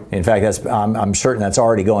 In fact, I'm certain that's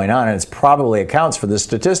already going on, and it probably accounts for this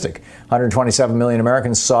statistic. 127 million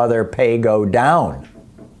Americans saw their pay go down.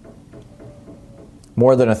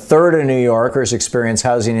 More than a third of New Yorkers experience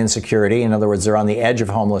housing insecurity. In other words, they're on the edge of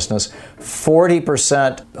homelessness.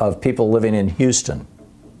 40% of people living in Houston.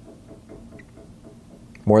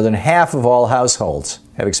 More than half of all households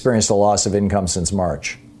have experienced a loss of income since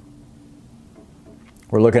March.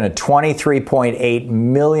 We're looking at 23.8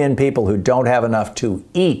 million people who don't have enough to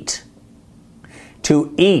eat.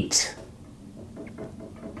 To eat.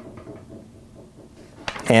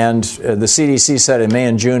 And the CDC said in May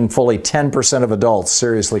and June, fully 10% of adults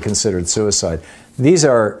seriously considered suicide. These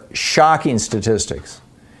are shocking statistics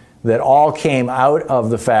that all came out of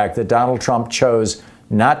the fact that Donald Trump chose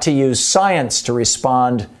not to use science to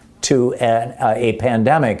respond to a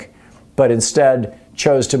pandemic, but instead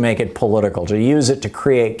chose to make it political, to use it to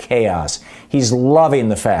create chaos. He's loving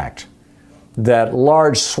the fact that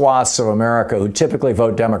large swaths of America who typically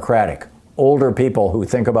vote Democratic, older people who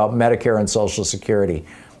think about Medicare and Social Security,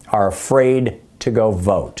 are afraid to go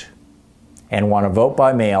vote and want to vote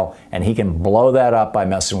by mail, and he can blow that up by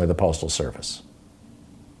messing with the Postal Service.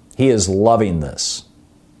 He is loving this.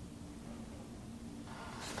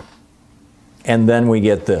 And then we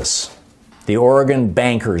get this. The Oregon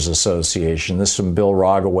Bankers Association, this is from Bill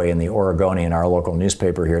Rogaway in the Oregonian, our local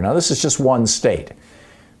newspaper here. Now, this is just one state,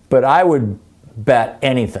 but I would bet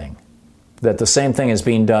anything that the same thing is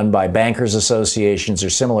being done by bankers associations or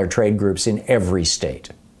similar trade groups in every state.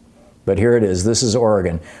 But here it is. This is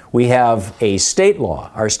Oregon. We have a state law.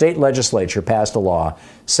 Our state legislature passed a law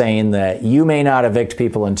saying that you may not evict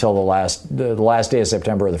people until the last day of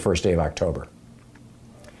September or the first day of October.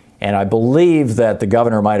 And I believe that the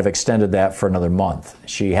governor might have extended that for another month.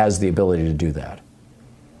 She has the ability to do that.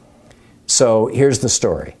 So here's the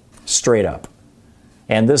story, straight up.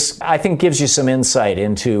 And this, I think, gives you some insight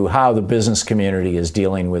into how the business community is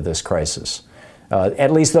dealing with this crisis.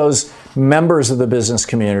 At least those members of the business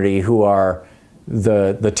community who are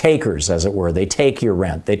the takers, as it were. They take your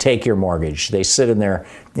rent, they take your mortgage, they sit in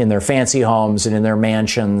their fancy homes and in their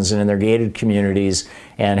mansions and in their gated communities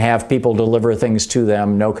and have people deliver things to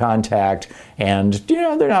them, no contact, and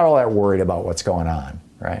they're not all that worried about what's going on,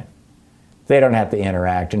 right? They don't have to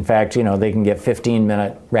interact. In fact, they can get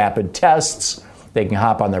 15-minute rapid tests. They can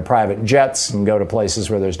hop on their private jets and go to places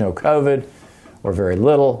where there's no COVID or very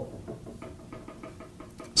little.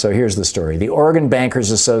 So here's the story. The Oregon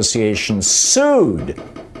Bankers Association sued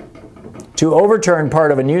to overturn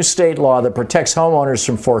part of a new state law that protects homeowners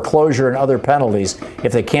from foreclosure and other penalties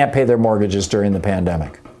if they can't pay their mortgages during the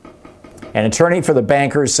pandemic. An attorney for the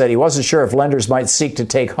bankers said he wasn't sure if lenders might seek to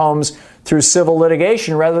take homes through civil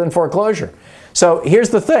litigation rather than foreclosure. So here's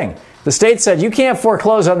the thing. The state said you can't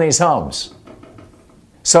foreclose on these homes.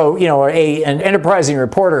 So, an enterprising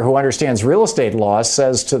reporter who understands real estate law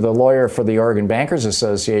says to the lawyer for the Oregon Bankers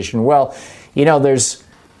Association, well,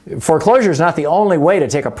 foreclosure is not the only way to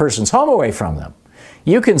take a person's home away from them.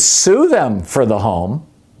 You can sue them for the home.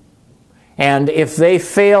 And if they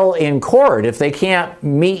fail in court, if they can't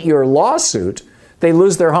meet your lawsuit, they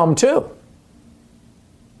lose their home too.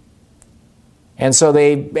 And so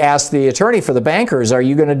they asked the attorney for the bankers, are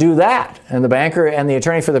you going to do that? And the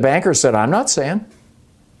attorney for the bankers said, I'm not saying.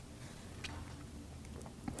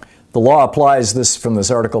 The law applies, this from this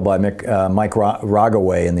article by Mike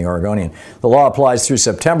Rogaway in the Oregonian. The law applies through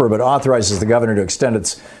September, but authorizes the governor to extend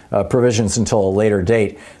its provisions until a later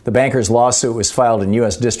date. The bankers' lawsuit was filed in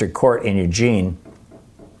U.S. District Court in Eugene.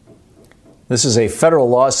 This is a federal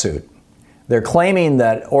lawsuit. They're claiming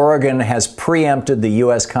that Oregon has preempted the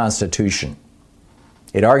U.S. Constitution.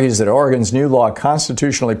 It argues that Oregon's new law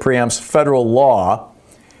constitutionally preempts federal law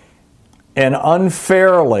and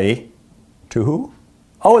unfairly, to who?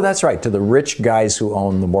 Oh, that's right, to the rich guys who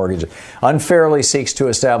own the mortgages. Unfairly seeks to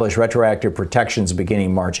establish retroactive protections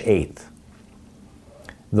beginning March 8th.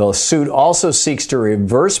 The suit also seeks to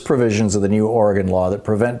reverse provisions of the new Oregon law that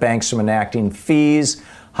prevent banks from enacting fees,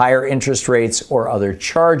 higher interest rates, or other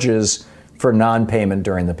charges for non-payment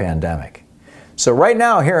during the pandemic. So right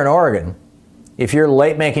now here in Oregon, if you're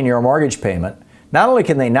late making your mortgage payment, not only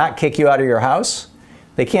can they not kick you out of your house,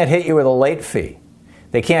 they can't hit you with a late fee.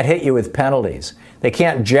 They can't hit you with penalties. They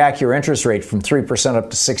can't jack your interest rate from 3% up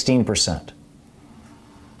to 16%.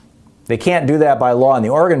 They can't do that by law. And the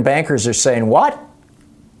Oregon bankers are saying, what?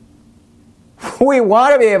 We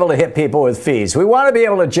want to be able to hit people with fees. We want to be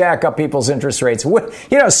able to jack up people's interest rates.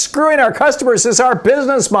 Screwing our customers is our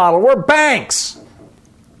business model. We're banks.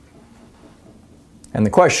 And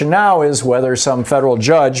the question now is whether some federal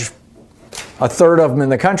judge, a third of them in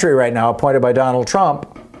the country right now, appointed by Donald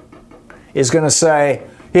Trump, is going to say,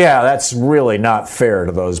 yeah, that's really not fair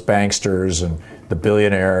to those banksters and the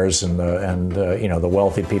billionaires and the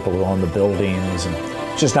wealthy people who own the buildings. And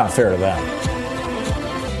it's just not fair to them.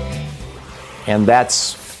 And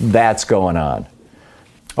that's going on.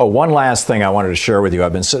 Oh, one last thing I wanted to share with you.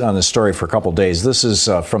 I've been sitting on this story for a couple days. This is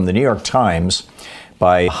from the New York Times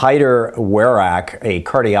by Haider Warak, a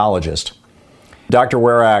cardiologist. Dr.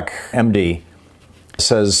 Warak, MD,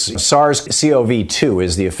 says SARS-CoV-2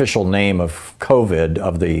 is the official name of COVID,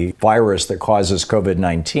 of the virus that causes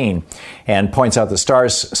COVID-19, and points out that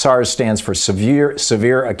SARS stands for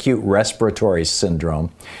severe acute respiratory syndrome.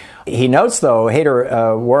 He notes, though,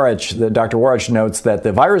 Dr. Warach notes that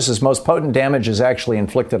the virus's most potent damage is actually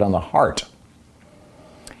inflicted on the heart.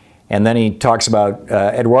 And then he talks about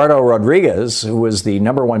Eduardo Rodriguez, who was the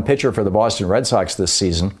number one pitcher for the Boston Red Sox this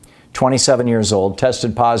season, 27 years old,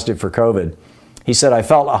 tested positive for COVID. He said, I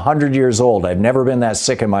felt 100 years old. I've never been that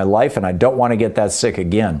sick in my life, and I don't want to get that sick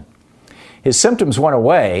again. His symptoms went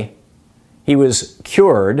away. He was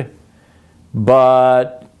cured,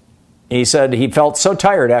 but he said he felt so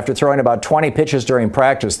tired after throwing about 20 pitches during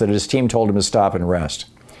practice that his team told him to stop and rest.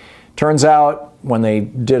 Turns out, when they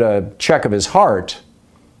did a check of his heart,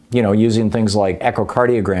 using things like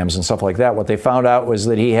echocardiograms and stuff like that, what they found out was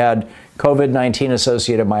that he had COVID-19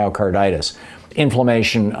 associated myocarditis,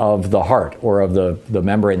 inflammation of the heart or of the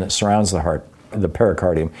membrane that surrounds the heart, the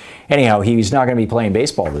pericardium. Anyhow, he's not going to be playing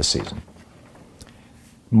baseball this season.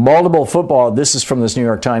 This is from this New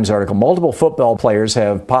York Times article, multiple football players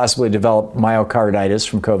have possibly developed myocarditis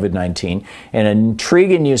from COVID-19. In an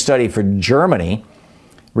intriguing new study for Germany,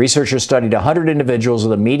 researchers studied 100 individuals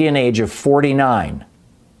with a median age of 49.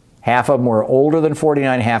 Half of them were older than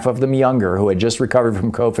 49, half of them younger, who had just recovered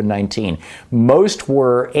from COVID-19. Most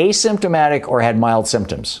were asymptomatic or had mild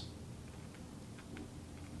symptoms.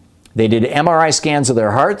 They did MRI scans of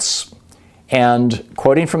their hearts, and,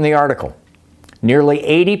 quoting from the article, nearly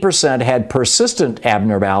 80% had persistent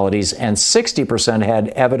abnormalities and 60% had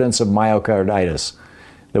evidence of myocarditis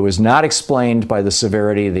that was not explained by the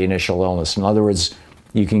severity of the initial illness. In other words,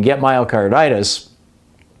 you can get myocarditis,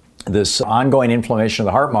 this ongoing inflammation of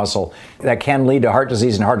the heart muscle that can lead to heart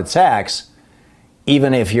disease and heart attacks,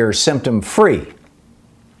 even if you're symptom-free.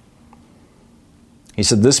 He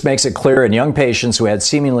said, this makes it clear in young patients who had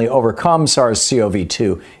seemingly overcome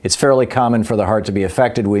SARS-CoV-2, it's fairly common for the heart to be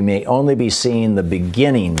affected. We may only be seeing the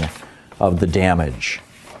beginning of the damage.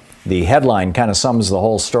 The headline kind of sums the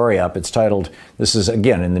whole story up. It's titled, this is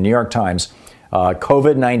again in the New York Times,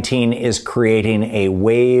 COVID-19 is creating a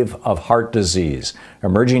wave of heart disease.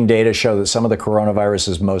 Emerging data show that some of the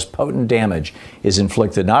coronavirus's most potent damage is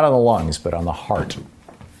inflicted not on the lungs, but on the heart.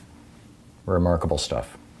 Remarkable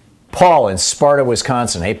stuff. Paul in Sparta,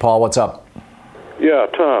 Wisconsin. Hey, Paul, what's up? Yeah,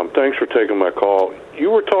 Tom, thanks for taking my call. You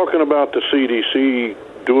were talking about the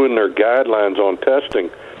CDC doing their guidelines on testing.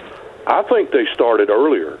 I think they started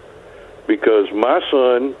earlier because my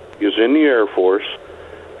son is in the Air Force,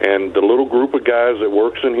 and the little group of guys that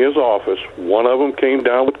works in his office, one of them came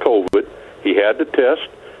down with COVID. He had to test,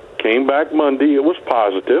 came back Monday. It was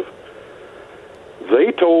positive.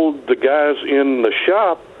 They told the guys in the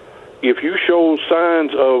shop, if you show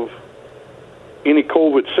signs of any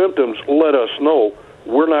COVID symptoms, let us know.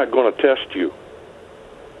 We're not going to test you.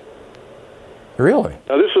 Really?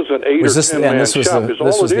 Now, this is an 8 or 10 man shop.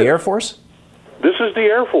 This was the Air Force? This is the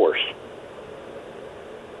Air Force.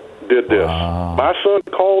 Did this. Wow. My son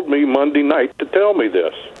called me Monday night to tell me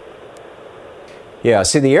this. Yeah,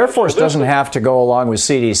 see, the Air Force doesn't have to go along with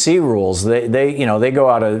CDC rules. They go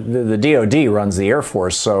out of the DOD runs the Air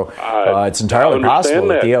Force, so it's entirely possible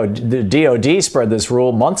that the DOD spread this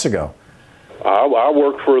rule months ago. I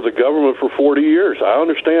worked for the government for 40 years. I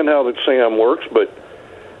understand how the SAM works, but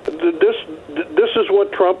this is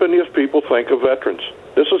what Trump and his people think of veterans.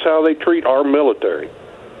 This is how they treat our military.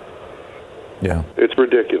 Yeah, it's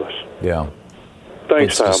ridiculous. Yeah,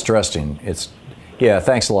 thanks, Tom. It's distressing. Yeah,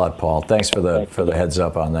 thanks a lot, Paul. Thanks for the heads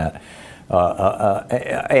up on that.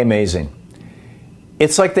 Amazing.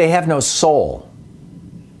 It's like they have no soul.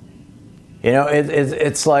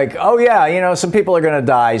 It's like, oh yeah, some people are going to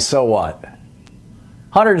die. So what?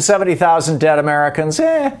 170,000 dead Americans.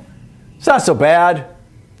 It's not so bad.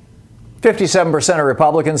 57% of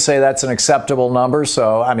Republicans say that's an acceptable number.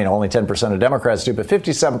 So, only 10% of Democrats do, but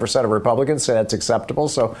 57% of Republicans say that's acceptable.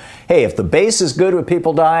 So, hey, if the base is good with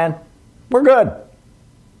people dying, we're good.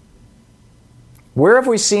 Where have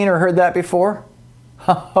we seen or heard that before?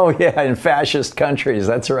 Oh, yeah, in fascist countries.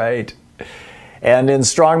 That's right. And in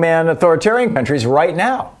strongman authoritarian countries right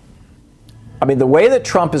now. The way that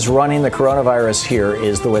Trump is running the coronavirus here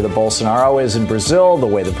is the way that Bolsonaro is in Brazil, the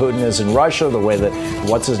way that Putin is in Russia, the way that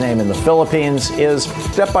what's-his-name in the Philippines is,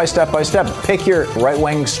 step by step by step. Pick your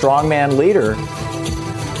right-wing strongman leader,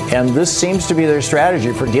 and this seems to be their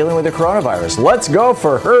strategy for dealing with the coronavirus. Let's go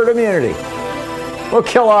for herd immunity. We'll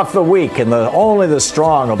kill off the weak, and only the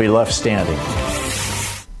strong will be left standing.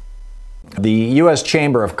 The U.S.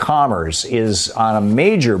 Chamber of Commerce is on a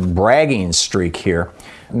major bragging streak here.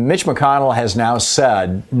 Mitch McConnell has now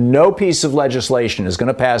said no piece of legislation is going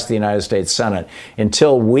to pass the United States Senate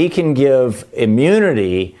until we can give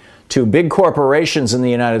immunity to big corporations in the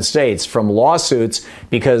United States from lawsuits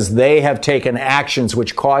because they have taken actions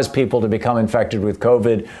which cause people to become infected with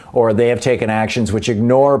COVID, or they have taken actions which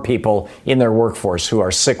ignore people in their workforce who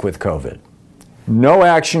are sick with COVID. No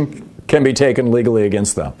action can be taken legally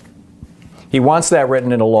against them. He wants that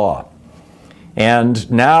written into law. And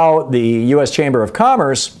now the U.S. Chamber of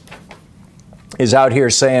Commerce is out here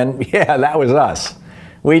saying, yeah, that was us.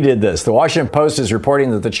 We did this. The Washington Post is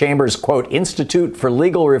reporting that the Chamber's, quote, Institute for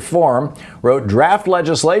Legal Reform wrote draft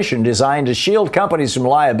legislation designed to shield companies from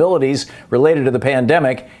liabilities related to the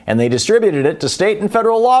pandemic, and they distributed it to state and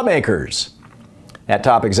federal lawmakers. That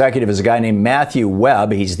top executive is a guy named Matthew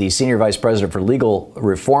Webb. He's the Senior Vice President for Legal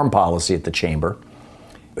Reform Policy at the Chamber.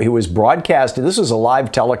 He was broadcasted. This was a live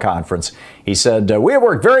teleconference. He said, we have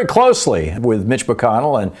worked very closely with Mitch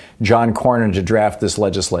McConnell and John Cornyn to draft this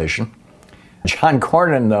legislation. John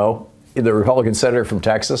Cornyn, though, the Republican senator from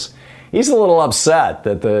Texas, he's a little upset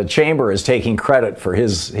that the chamber is taking credit for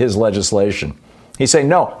his legislation. He's saying,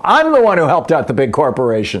 no, I'm the one who helped out the big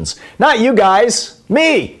corporations. Not you guys,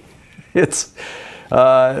 me. This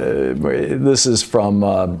is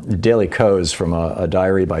from Daily Kos, from a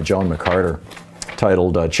diary by Joan McCarter,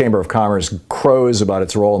 titled Chamber of Commerce Crows About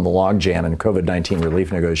Its Role in the Logjam in COVID-19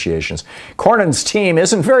 Relief Negotiations. Cornyn's team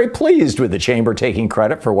isn't very pleased with the chamber taking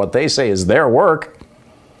credit for what they say is their work.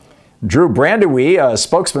 Drew Brandewie, a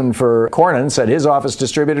spokesman for Cornyn, said his office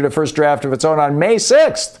distributed a first draft of its own on May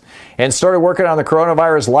 6th and started working on the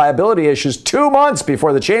coronavirus liability issues 2 months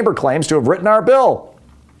before the chamber claims to have written our bill.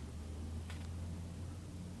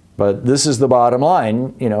 But this is the bottom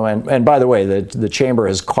line, and by the way, the chamber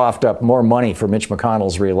has coughed up more money for Mitch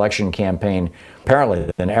McConnell's reelection campaign,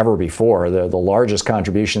 apparently, than ever before, the largest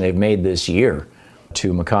contribution they've made this year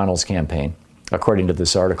to McConnell's campaign. according to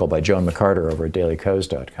this article by Joan McCarter over at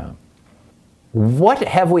dailycoast.com. What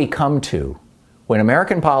have we come to when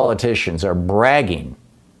American politicians are bragging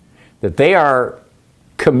that they are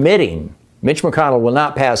committing? Mitch McConnell will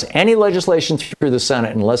not pass any legislation through the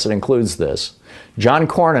Senate unless it includes this. John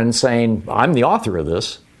Cornyn saying, I'm the author of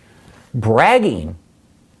this, bragging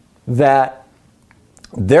that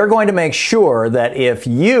they're going to make sure that if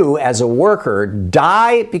you, as a worker,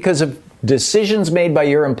 die because of decisions made by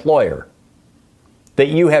your employer, that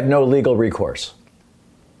you have no legal recourse.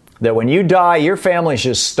 That when you die, your family's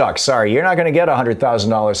just stuck. Sorry, you're not going to get a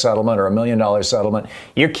 $100,000 settlement or $1 million settlement.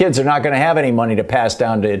 Your kids are not going to have any money to pass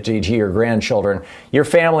down to your grandchildren. Your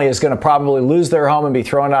family is going to probably lose their home and be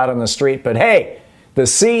thrown out on the street. But hey, the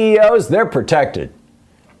CEOs, they're protected.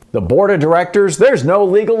 The board of directors, there's no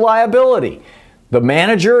legal liability. The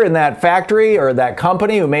manager in that factory or that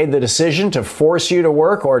company who made the decision to force you to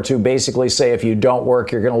work or to basically say if you don't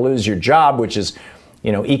work, you're going to lose your job, which is,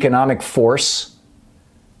 economic force.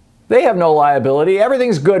 They have no liability.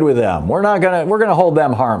 Everything's good with them. We're going to hold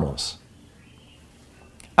them harmless.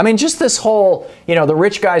 I mean, just this whole, the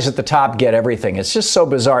rich guys at the top get everything. It's just so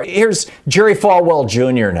bizarre. Here's Jerry Falwell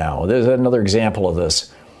Jr. now. There's another example of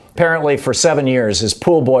this. Apparently, for 7 years, his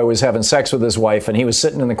pool boy was having sex with his wife, and he was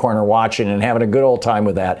sitting in the corner watching and having a good old time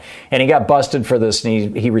with that. And he got busted for this,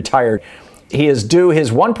 and he retired. He is due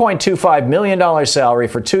his $1.25 million salary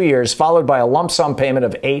for 2 years, followed by a lump sum payment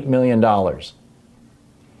of $8 million.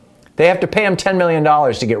 They have to pay him $10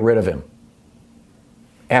 million to get rid of him.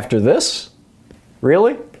 After this?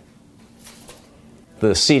 Really?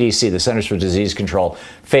 The CDC, the Centers for Disease Control,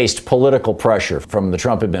 faced political pressure from the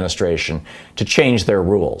Trump administration to change their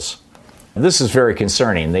rules. This is very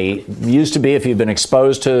concerning. They used to be, if you've been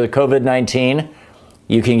exposed to COVID-19,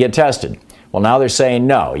 you can get tested. Well, now they're saying,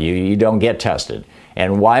 no, you don't get tested.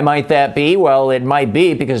 And why might that be? Well, it might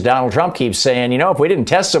be because Donald Trump keeps saying, if we didn't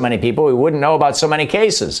test so many people, we wouldn't know about so many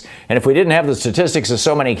cases. And if we didn't have the statistics of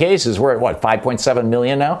so many cases, we're at 5.7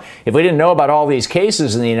 million now? If we didn't know about all these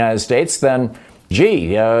cases in the United States, then,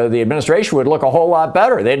 the administration would look a whole lot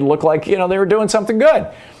better. They'd look like, they were doing something good.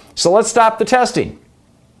 So let's stop the testing.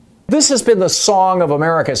 This has been the song of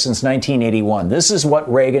America since 1981. This is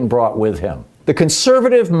what Reagan brought with him. The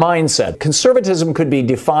conservative mindset. Conservatism could be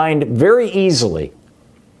defined very easily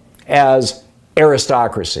as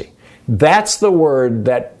aristocracy. That's the word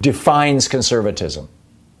that defines conservatism.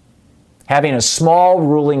 Having a small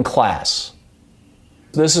ruling class.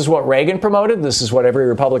 This is what Reagan promoted. This is what every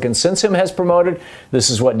Republican since him has promoted. This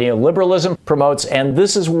is what neoliberalism promotes. And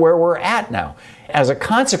this is where we're at now. As a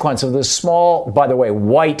consequence of this small, by the way,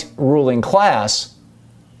 white ruling class,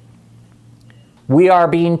 we are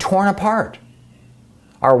being torn apart.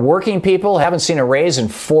 Our working people haven't seen a raise in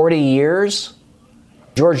 40 years.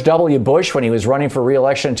 George W. Bush, when he was running for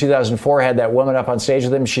re-election in 2004, had that woman up on stage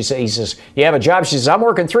with him. He says, you have a job? She says, I'm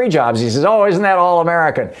working 3 jobs. He says, oh, isn't that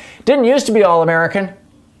all-American? Didn't used to be all-American,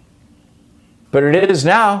 but it is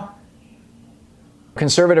now.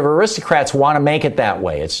 Conservative aristocrats want to make it that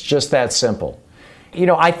way. It's just that simple.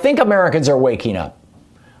 I think Americans are waking up.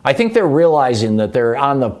 I think they're realizing that they're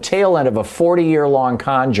on the tail end of a 40-year-long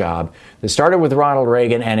con job that started with Ronald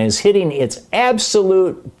Reagan and is hitting its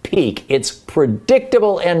absolute peak, its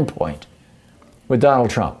predictable endpoint with Donald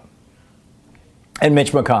Trump and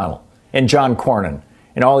Mitch McConnell and John Cornyn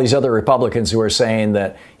and all these other Republicans who are saying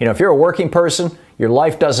that, if you're a working person, your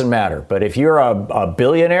life doesn't matter. But if you're a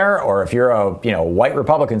billionaire or if you're a white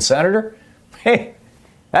Republican senator, hey,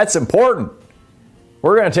 that's important.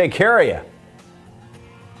 We're going to take care of you.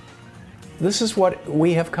 This is what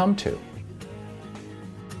we have come to.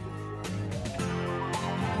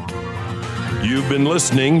 You've been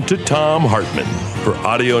listening to Thom Hartmann. For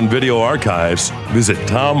audio and video archives, visit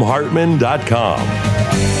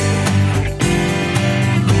thomhartmann.com.